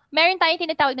 meron tayong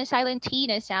tinatawag na silent T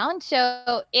na sound.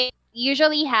 So, it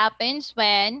usually happens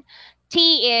when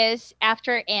T is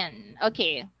after N.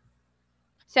 Okay.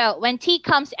 So, when T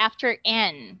comes after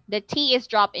N, the T is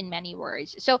dropped in many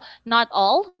words. So, not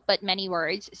all, but many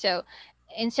words. So,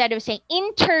 instead of saying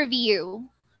interview,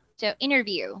 so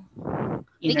interview.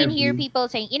 We can hear Interview. people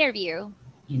saying interview.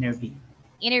 Interview.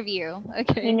 Interview.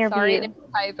 Okay. Interview. Sorry, that's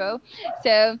a typo.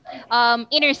 So,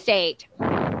 interstate.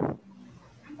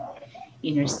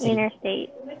 Interstate. Interstate.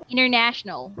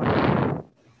 International.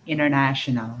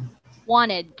 International.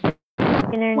 Wanted.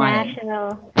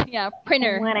 International. Yeah.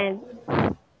 Printer. Wanted.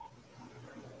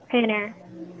 Printer.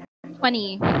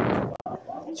 20.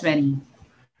 20.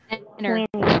 Enter.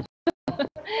 20.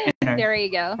 There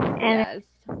you go. Enter. Yes.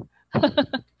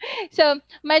 So,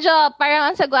 medyo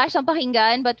parang ang sagwa siyang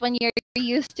pakinggan, but when you're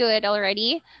used to it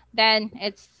already, then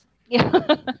it's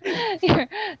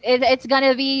it's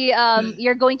gonna be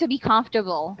you're going to be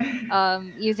comfortable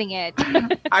using it.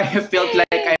 I have felt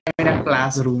like I'm in a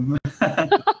classroom.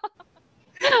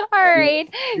 All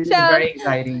right. This So is very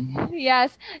exciting.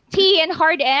 yes, T and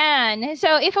hard N.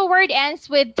 So if a word ends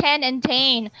with 10 and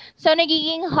 10, so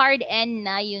nagiging hard N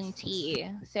na yung T.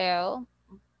 So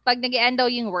pag nag-end daw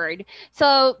yung word.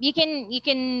 So you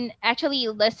can actually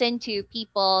listen to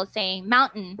people saying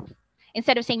mountain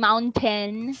instead of saying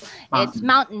mountain. It's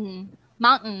mountain,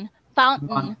 mountain,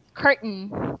 fountain, curtain,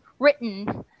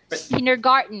 written,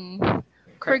 kindergarten,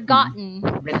 forgotten.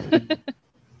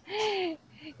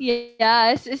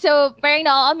 Yes. So parang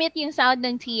na-omit yung sound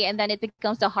ng T and then it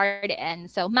becomes the hard N.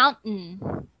 So mountain,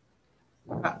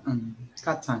 Cotton.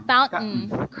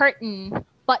 fountain, curtain,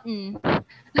 button.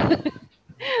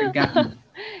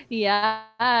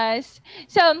 Yes.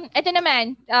 So, ito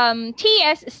naman, T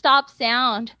is stop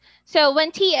sound. So, when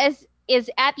T is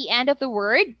at the end of the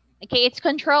word, okay, it's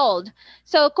controlled.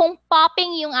 So, kung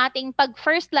popping yung ating pag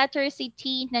first letter si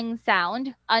T ng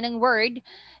sound, ng word,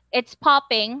 it's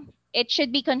popping, it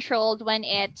should be controlled when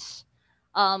it's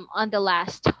on the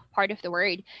last part of the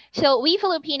word. So, we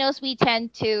Filipinos, we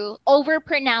tend to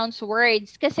overpronounce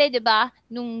words. Kasi, di ba,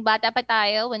 nung bata pa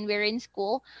tayo, when we're in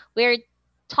school, we're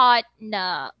taught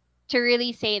na to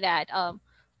really say that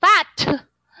fat,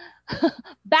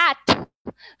 bat,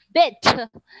 bit,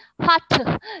 hot.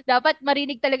 Dapat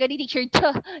marinig talaga ni teacher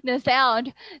na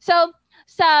sound. So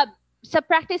sa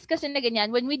practice kasi na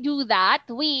ganyan, when we do that,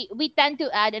 we tend to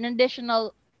add an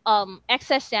additional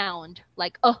excess sound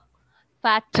like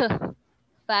fat,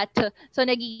 fat. So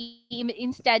nagiging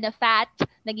instead of fat,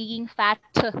 nagiging fat.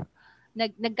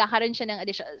 Nagkakaroon siya ng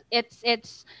addition.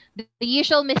 It's the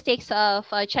usual mistakes of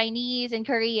Chinese and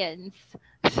Koreans.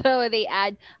 So they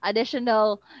add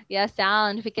additional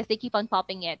sound because they keep on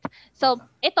popping it. So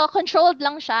ito controlled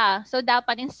lang siya. So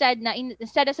dapat instead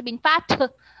of sabihin fat,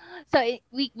 so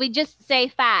we just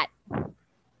say fat,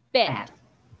 bit,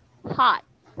 hot,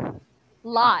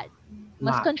 lot.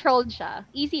 Mas controlled siya.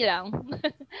 Easy lang.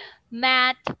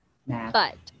 Mat,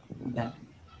 but.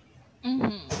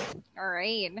 Mm-hmm. All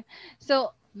right.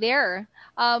 So there,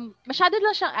 masyado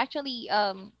lang siyang actually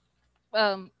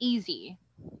easy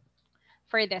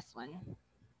for this one.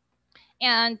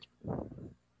 And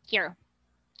here,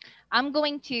 I'm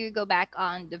going to go back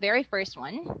on the very first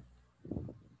one.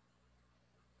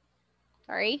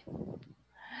 Sorry.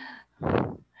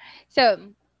 So,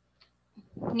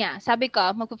 yeah, sabi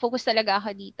ko, magpo-focus talaga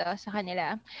ako dito sa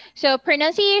kanila. So,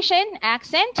 pronunciation,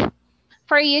 accent,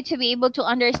 for you to be able to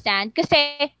understand.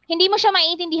 Kasi hindi mo siya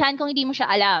maiintindihan kung hindi mo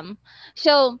siya alam.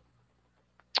 So,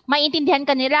 maiintindihan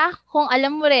ka nila kung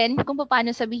alam mo rin kung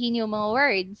paano sabihin yung mga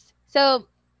words. So,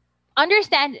 to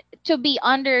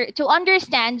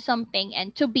understand something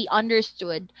and to be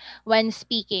understood when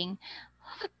speaking,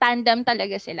 tandem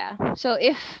talaga sila. So,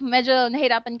 if medyo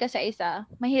nahirapan ka sa isa,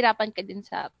 mahirapan ka din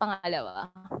sa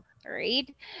pangalawa.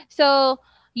 Alright? So,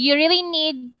 you really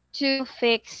need to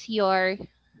fix your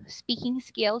speaking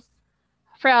skills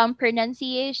from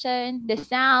pronunciation, the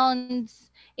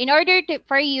sounds, in order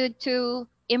for you to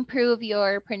improve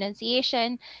your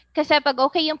pronunciation. Kasi pag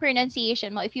okay yung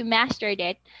pronunciation mo, if you mastered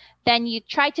it, then you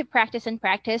try to practice and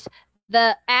practice,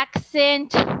 the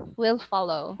accent will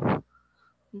follow.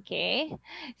 Okay?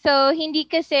 So, hindi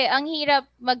kasi, ang hirap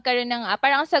magkaroon ng,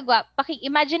 parang sagwa,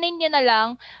 imagine nyo na lang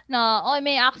na,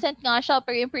 may accent nga siya,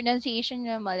 pero yung pronunciation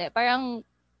niya mali. Parang,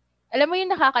 alam mo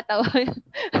yung nakakatawa.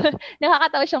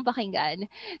 Nakakatawa siyang pakinggan.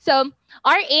 So,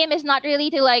 our aim is not really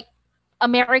to like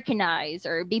Americanize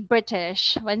or be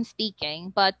British when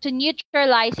speaking, but to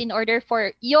neutralize in order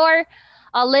for your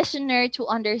listener to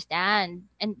understand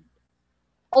and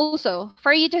also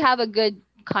for you to have a good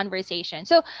conversation.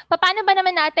 So, paano ba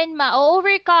naman natin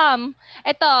ma-overcome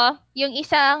ito, yung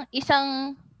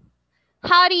isang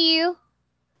how do you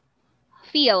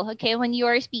feel, okay, when you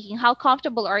are speaking? How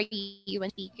comfortable are you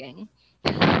when speaking?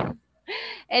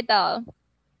 Ito,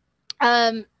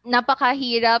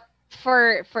 napakahirap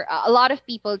for a lot of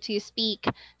people to speak.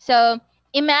 So,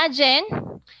 imagine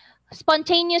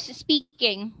spontaneous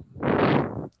speaking.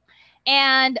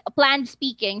 and planned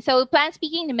speaking. So planned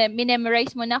speaking,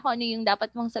 memorize mo na kung ano yung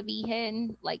dapat mong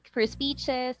sabihin, like for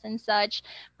speeches and such.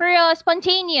 Pero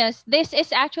spontaneous, this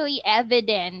is actually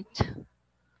evident.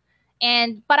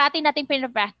 And parati natin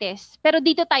pinapractice. Pero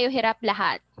dito tayo hirap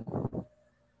lahat.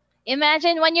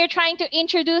 Imagine when you're trying to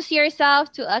introduce yourself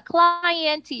to a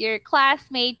client, to your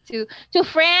classmate, to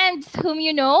friends whom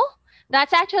you know.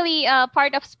 That's actually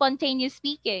part of spontaneous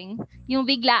speaking. Yung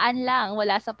biglaan lang,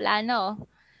 wala sa plano.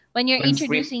 When you're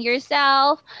introducing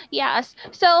yourself, yes.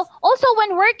 So also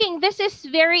when working, this is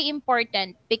very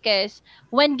important because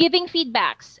when giving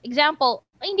feedbacks, example,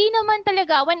 hindi naman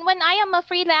talaga when I am a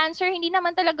freelancer, hindi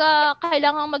naman talaga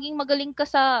kailangang maging magaling ka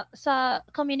sa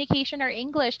communication or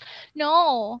English.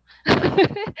 No.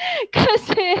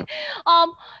 Kasi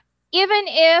even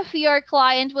if your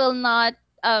client will not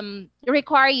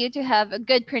require you to have a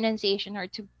good pronunciation or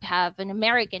to have an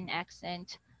American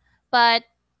accent, but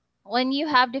when you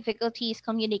have difficulties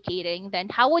communicating, then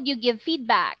how would you give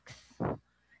feedbacks?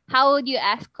 How would you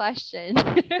ask questions?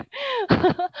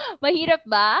 Mahirap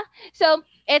ba? So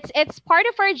it's part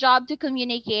of our job to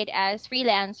communicate as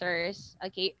freelancers.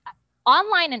 Okay,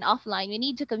 online and offline, we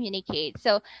need to communicate.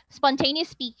 So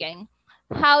spontaneous speaking,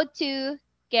 how to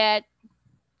get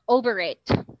over it.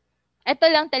 Ito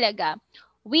lang talaga.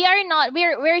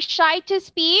 We're shy to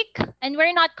speak and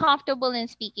we're not comfortable in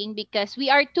speaking because we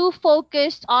are too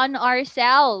focused on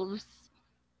ourselves.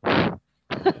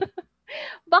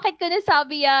 Bakit ko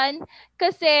nasabi yan?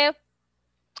 Kasi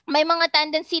may mga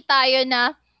tendency tayo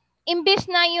na imbes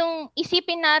na yung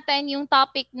isipin natin yung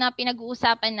topic na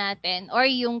pinag-uusapan natin or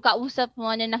yung kausap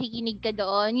mo na nakikinig ka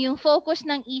doon, yung focus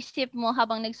ng isip mo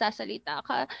habang nagsasalita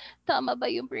ka, tama ba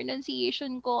yung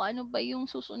pronunciation ko? Ano ba yung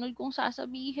susunod kong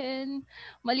sasabihin?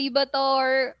 Mali ba to?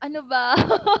 Or ano ba?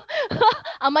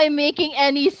 Am I making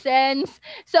any sense?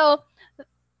 So,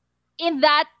 in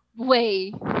that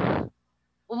way,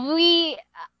 we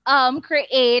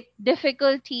create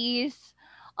difficulties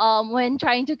when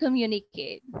trying to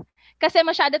communicate. Kasi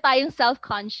masyado tayong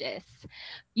self-conscious.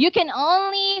 You can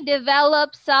only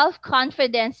develop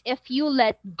self-confidence if you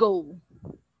let go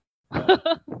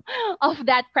of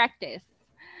that practice.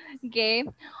 Okay?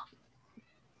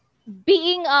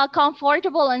 Being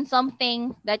comfortable in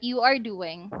something that you are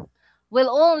doing will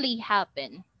only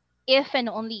happen if and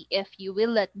only if you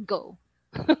will let go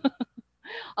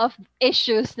of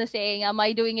issues na saying, am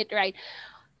I doing it right?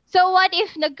 So what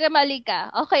if nagkamali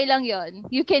ka? Okay lang yon.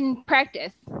 You can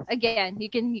practice again. You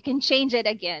can change it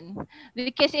again.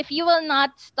 Because if you will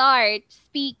not start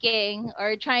speaking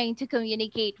or trying to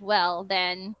communicate well,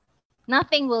 then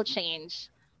nothing will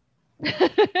change.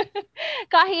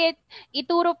 Kahit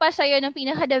ituro pa sa'yo ng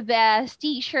pinaka-the best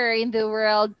teacher in the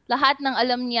world, lahat ng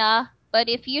alam niya,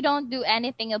 but if you don't do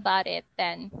anything about it,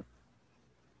 then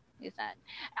is that.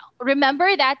 Remember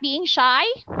that being shy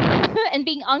and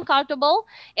being uncomfortable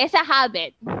is a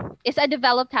habit. It's a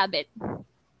developed habit.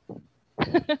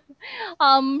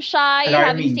 Shy,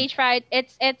 having stage fright,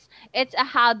 it's a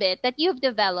habit that you've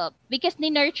developed because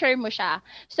ni-nurture mo siya.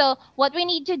 So what we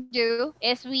need to do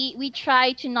is we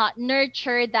try to not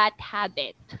nurture that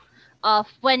habit of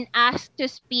when asked to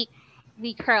speak,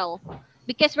 we curl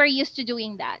because we're used to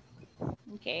doing that.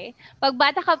 Okay? Pag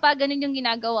bata ka pa, ganun yung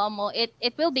ginagawa mo, it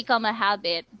will become a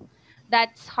habit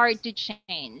that's hard to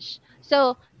change.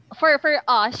 So for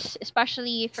us,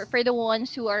 especially for the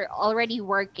ones who are already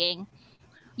working,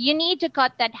 you need to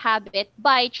cut that habit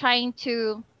by trying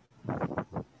to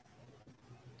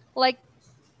like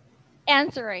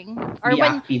answering or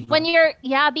when you're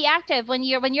be active when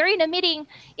you're in a meeting,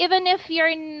 even if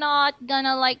you're not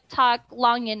gonna like talk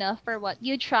long enough for what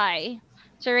you try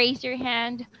to raise your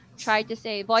hand, try to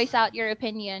say, voice out your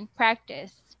opinion,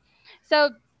 practice.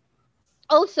 So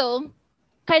also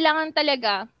kailangan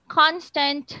talaga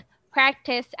constant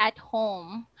practice at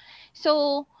home.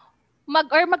 So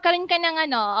magkaroon ka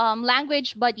ng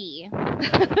language buddy.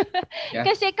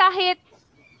 Kasi kahit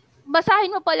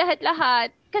basahin mo pa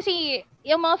lahat-lahat, kasi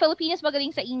yung mga Filipinos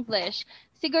magaling sa English,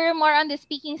 siguro more on the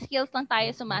speaking skills lang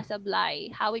tayo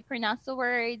sumasablay. How we pronounce the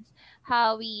words,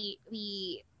 how we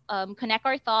connect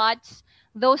our thoughts,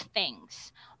 those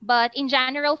things. But in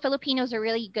general, Filipinos are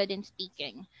really good in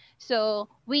speaking. So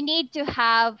we need to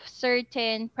have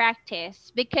certain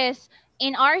practice because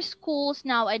in our schools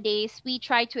nowadays, we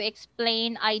try to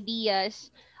explain ideas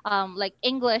like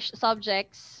English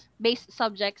based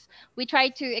subjects. We try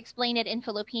to explain it in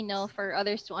Filipino for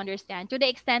others to understand to the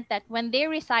extent that when they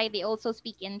recite, they also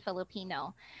speak in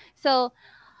Filipino. So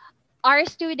our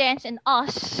students and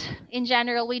us in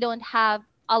general, we don't have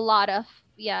a lot of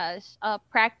yes,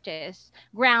 practice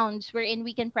grounds wherein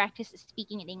we can practice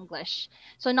speaking in English.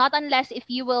 So not unless if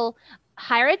you will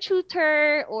hire a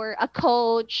tutor or a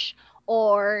coach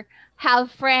or have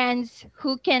friends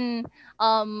who can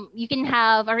you can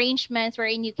have arrangements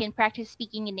wherein you can practice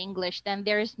speaking in English, then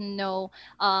there's no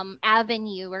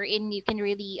avenue wherein you can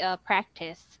really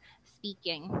practice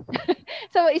speaking.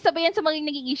 So isa ba yan sa mga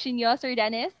naging issue niyo, Sir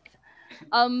Dennis?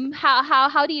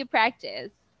 How do you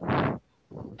practice?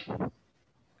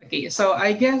 Okay, so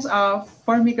I guess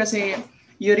for me kasi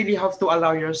you really have to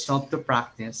allow yourself to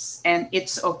practice and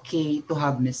it's okay to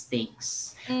have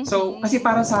mistakes. So kasi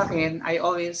para sa akin, I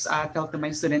always tell to my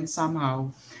students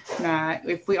somehow na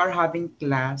if we are having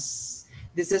class,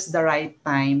 this is the right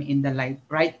time in the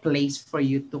right place for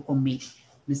you to commit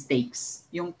mistakes.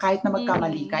 Yung kahit na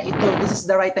magkamali ka, this is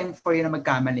the right time for you na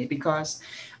magkamali because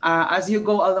as you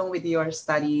go along with your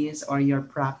studies or your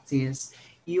practice,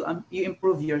 you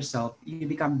improve yourself, you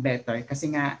become better.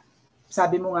 Kasi nga,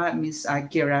 sabi mo nga, Miss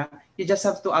Kira, you just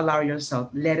have to allow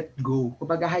yourself, let it go.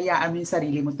 Kumbaga, hayaan mo yung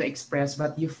sarili mo to express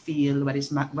what you feel,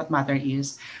 what matter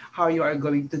is, how you are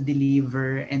going to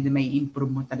deliver, and may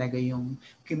improve mo talaga yung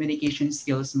communication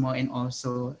skills mo and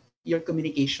also your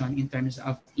communication in terms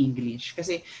of English.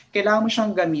 Kasi kailangan mo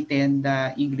siyang gamitin,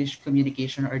 the English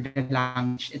communication or the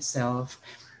language itself,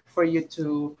 for you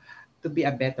to be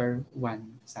a better one,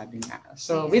 sabi nga.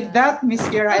 So with that, Miss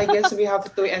Kira, I guess we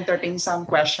have to entertain some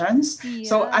questions. Yeah.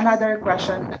 So another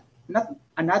question, not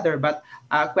another, but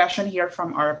a question here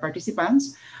from our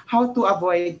participants, how to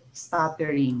avoid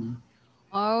stuttering?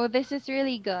 Oh, this is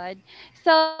really good.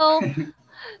 So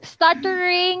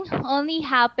stuttering only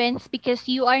happens because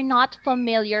you are not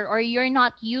familiar or you're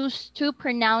not used to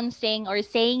pronouncing or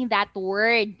saying that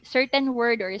word, certain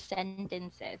word or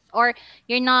sentences, or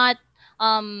you're not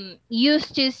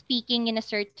used to speaking in a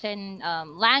certain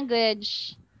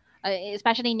language,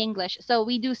 especially in English. So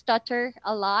we do stutter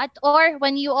a lot, or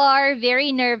when you are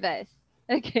very nervous.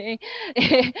 Okay,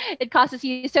 it causes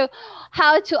you. So,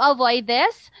 how to avoid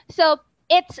this? So,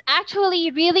 it's actually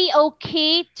really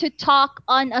okay to talk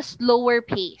on a slower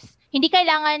pace. Hindi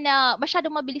kailangan na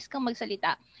masyadong mabilis kang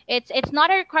magsalita. It's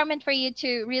not a requirement for you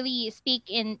to really speak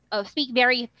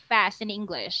very fast in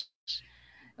English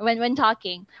when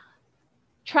talking.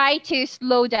 Try to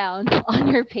slow down on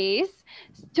your pace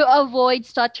to avoid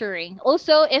stuttering.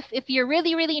 Also, if you're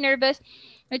really nervous,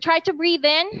 try to breathe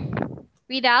in,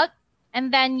 breathe out,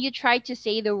 and then you try to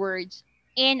say the words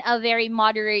in a very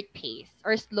moderate pace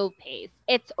or slow pace.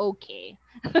 It's okay.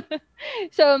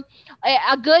 So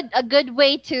a good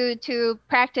way to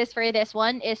practice for this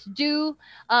one is do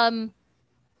tongue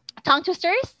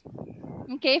twisters,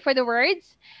 okay, for the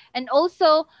words, and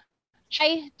also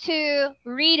try to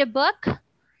read a book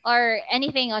or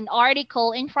anything, an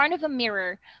article in front of a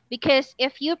mirror, because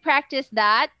if you practice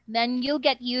that, then you'll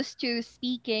get used to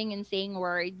speaking and saying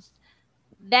words,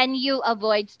 then you'll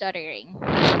avoid stuttering.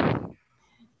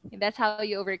 That's how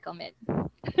you overcome it.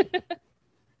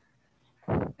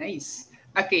 Nice.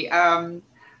 Okay,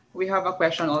 we have a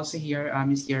question also here,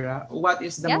 Ms. Kira. What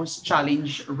is the most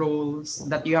challenge roles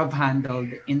that you have handled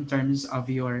in terms of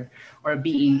your or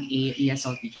being a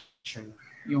ESL teacher?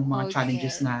 Yung mga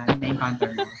challenges na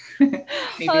na-encounter mo.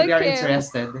 Maybe we are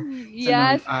interested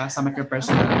sa some of your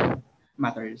personal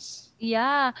matters.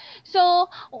 Yeah. So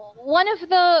one of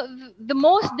the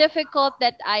most difficult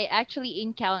that I actually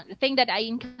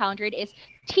encountered is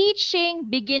teaching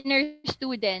beginner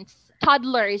students,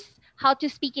 toddlers, how to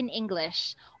speak in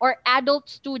English, or adult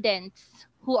students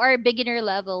who are beginner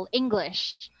level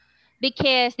English,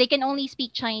 because they can only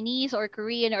speak Chinese or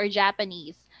Korean or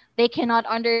Japanese. They cannot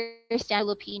understand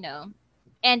Filipino.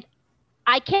 And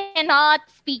I cannot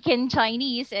speak in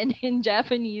Chinese and in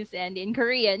Japanese and in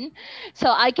Korean,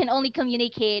 so I can only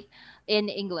communicate in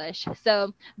English.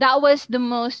 So that was the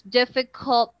most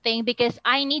difficult thing because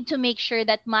I need to make sure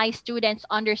that my students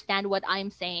understand what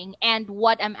I'm saying and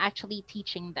what I'm actually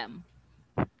teaching them.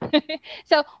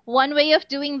 So one way of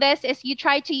doing this is you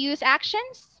try to use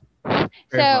actions.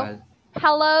 So,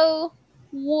 hello,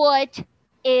 what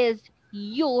is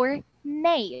your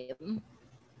name?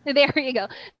 There you go.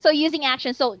 So using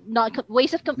action, so not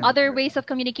other ways of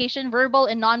communication, verbal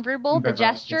and nonverbal, the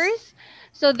gestures.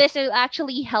 So this will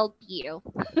actually help you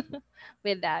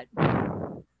with that.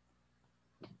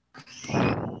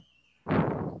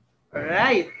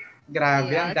 Alright.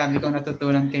 Grabe, ang dami kong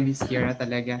natutunan kay Miss Kira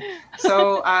talaga.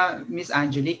 So, Miss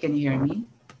Angelique, can you hear me?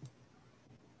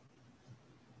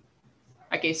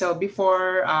 Okay, so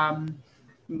before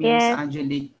Miss Yes.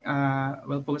 Angelique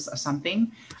will post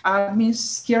something.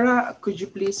 Miss Kira, could you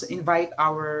please invite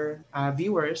our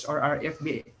viewers or our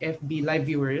FB live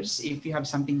viewers if you have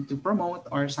something to promote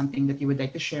or something that you would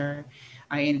like to share,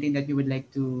 anything that you would like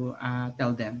to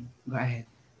tell them? Go ahead.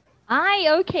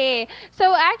 Hi, okay.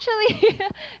 So actually,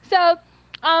 so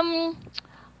um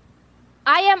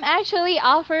I am actually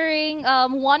offering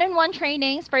one-on-one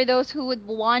trainings for those who would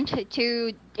want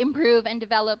to improve and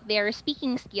develop their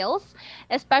speaking skills,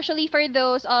 especially for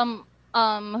those who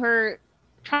are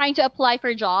trying to apply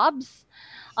for jobs.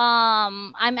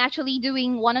 I'm actually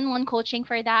doing one-on-one coaching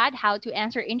for that, how to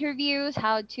answer interviews,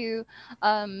 how to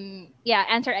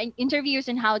answer interviews,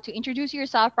 and how to introduce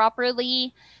yourself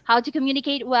properly, how to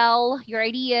communicate well, your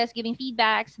ideas, giving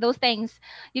feedbacks, those things.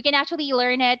 You can actually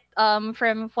learn it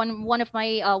from one of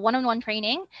my one-on-one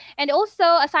training. And also,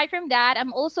 aside from that,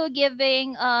 I'm also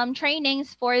giving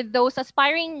trainings for those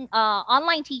aspiring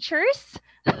online teachers.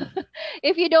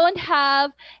 If you don't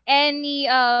have any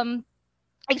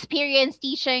experience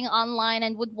teaching online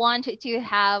and would want to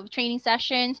have training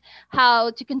sessions, how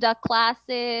to conduct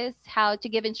classes, how to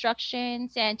give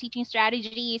instructions and teaching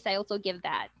strategies, I also give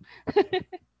that.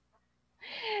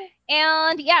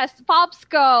 And yes,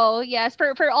 FOPSCo, yes,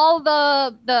 for all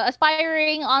the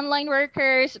aspiring online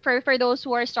workers, for those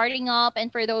who are starting up and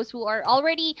for those who are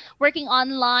already working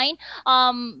online,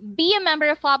 be a member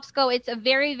of FOPSCo. It's a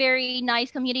very, very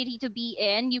nice community to be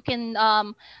in. You can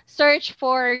search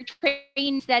for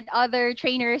trainings that other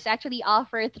trainers actually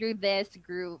offer through this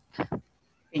group.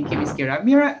 Thank you, Miss Kira.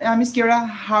 Miss Kira,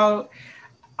 how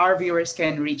our viewers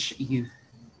can reach you?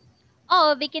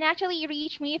 Oh, they can actually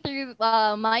reach me through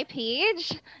my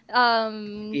page.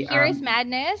 Okay, Here is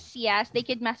Madness. Yes, they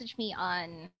could message me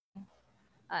on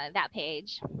that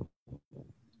page.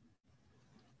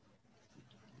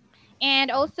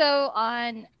 And also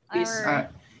on Please, our...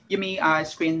 you may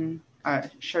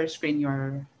share screen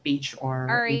your page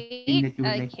or All anything right. that you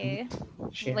would like to Okay.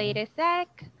 share. Wait a sec.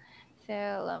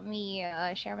 So let me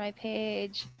share my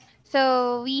page.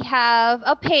 So we have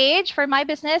a page for my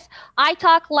business, I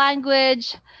Talk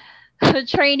Language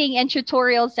Training and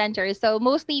Tutorial Center. So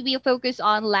mostly we focus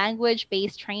on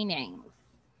language-based trainings.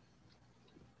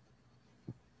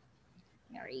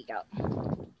 There you go.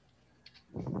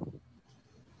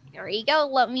 There you go.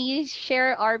 Let me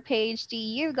share our page to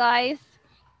you guys.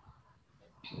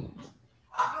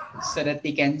 So that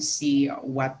they can see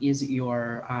what is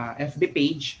your FB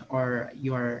page or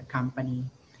your company.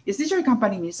 Is this your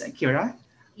company, Miss Kira?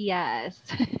 Yes.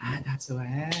 That's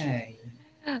why.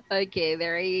 Okay,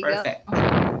 there you Perfect.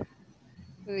 go.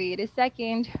 Wait a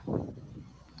second.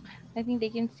 I think they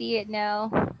can see it now.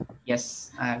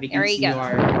 Yes, we There can you see go.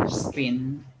 your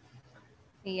screen.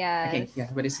 Yes. Okay, yeah,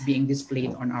 what is being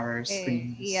displayed on our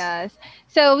screens. Yes.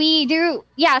 So we do,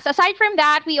 yes, aside from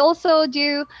that, we also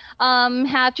do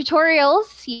have tutorials.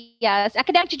 Yes,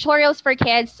 academic tutorials for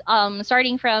kids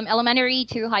starting from elementary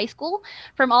to high school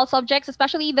from all subjects,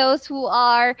 especially those who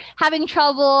are having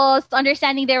troubles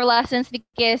understanding their lessons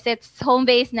because it's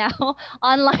home-based now,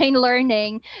 online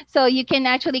learning. So you can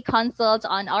actually consult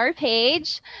on our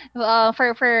page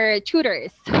for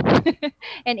tutors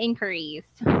and inquiries.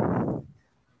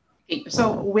 Okay,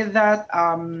 so with that,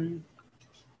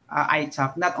 I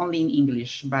talk not only in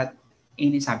English but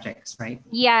any subjects, right?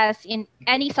 Yes, in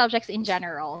any subjects in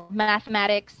general,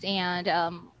 mathematics and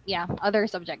other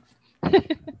subjects. All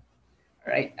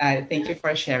right. Thank you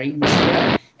for sharing, Miss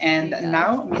Kira. And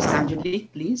now, Miss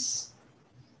Angelique, please.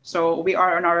 So we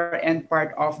are on our end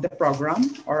part of the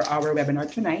program or our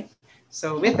webinar tonight.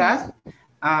 So with that,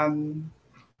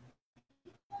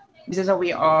 this is a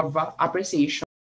way of appreciation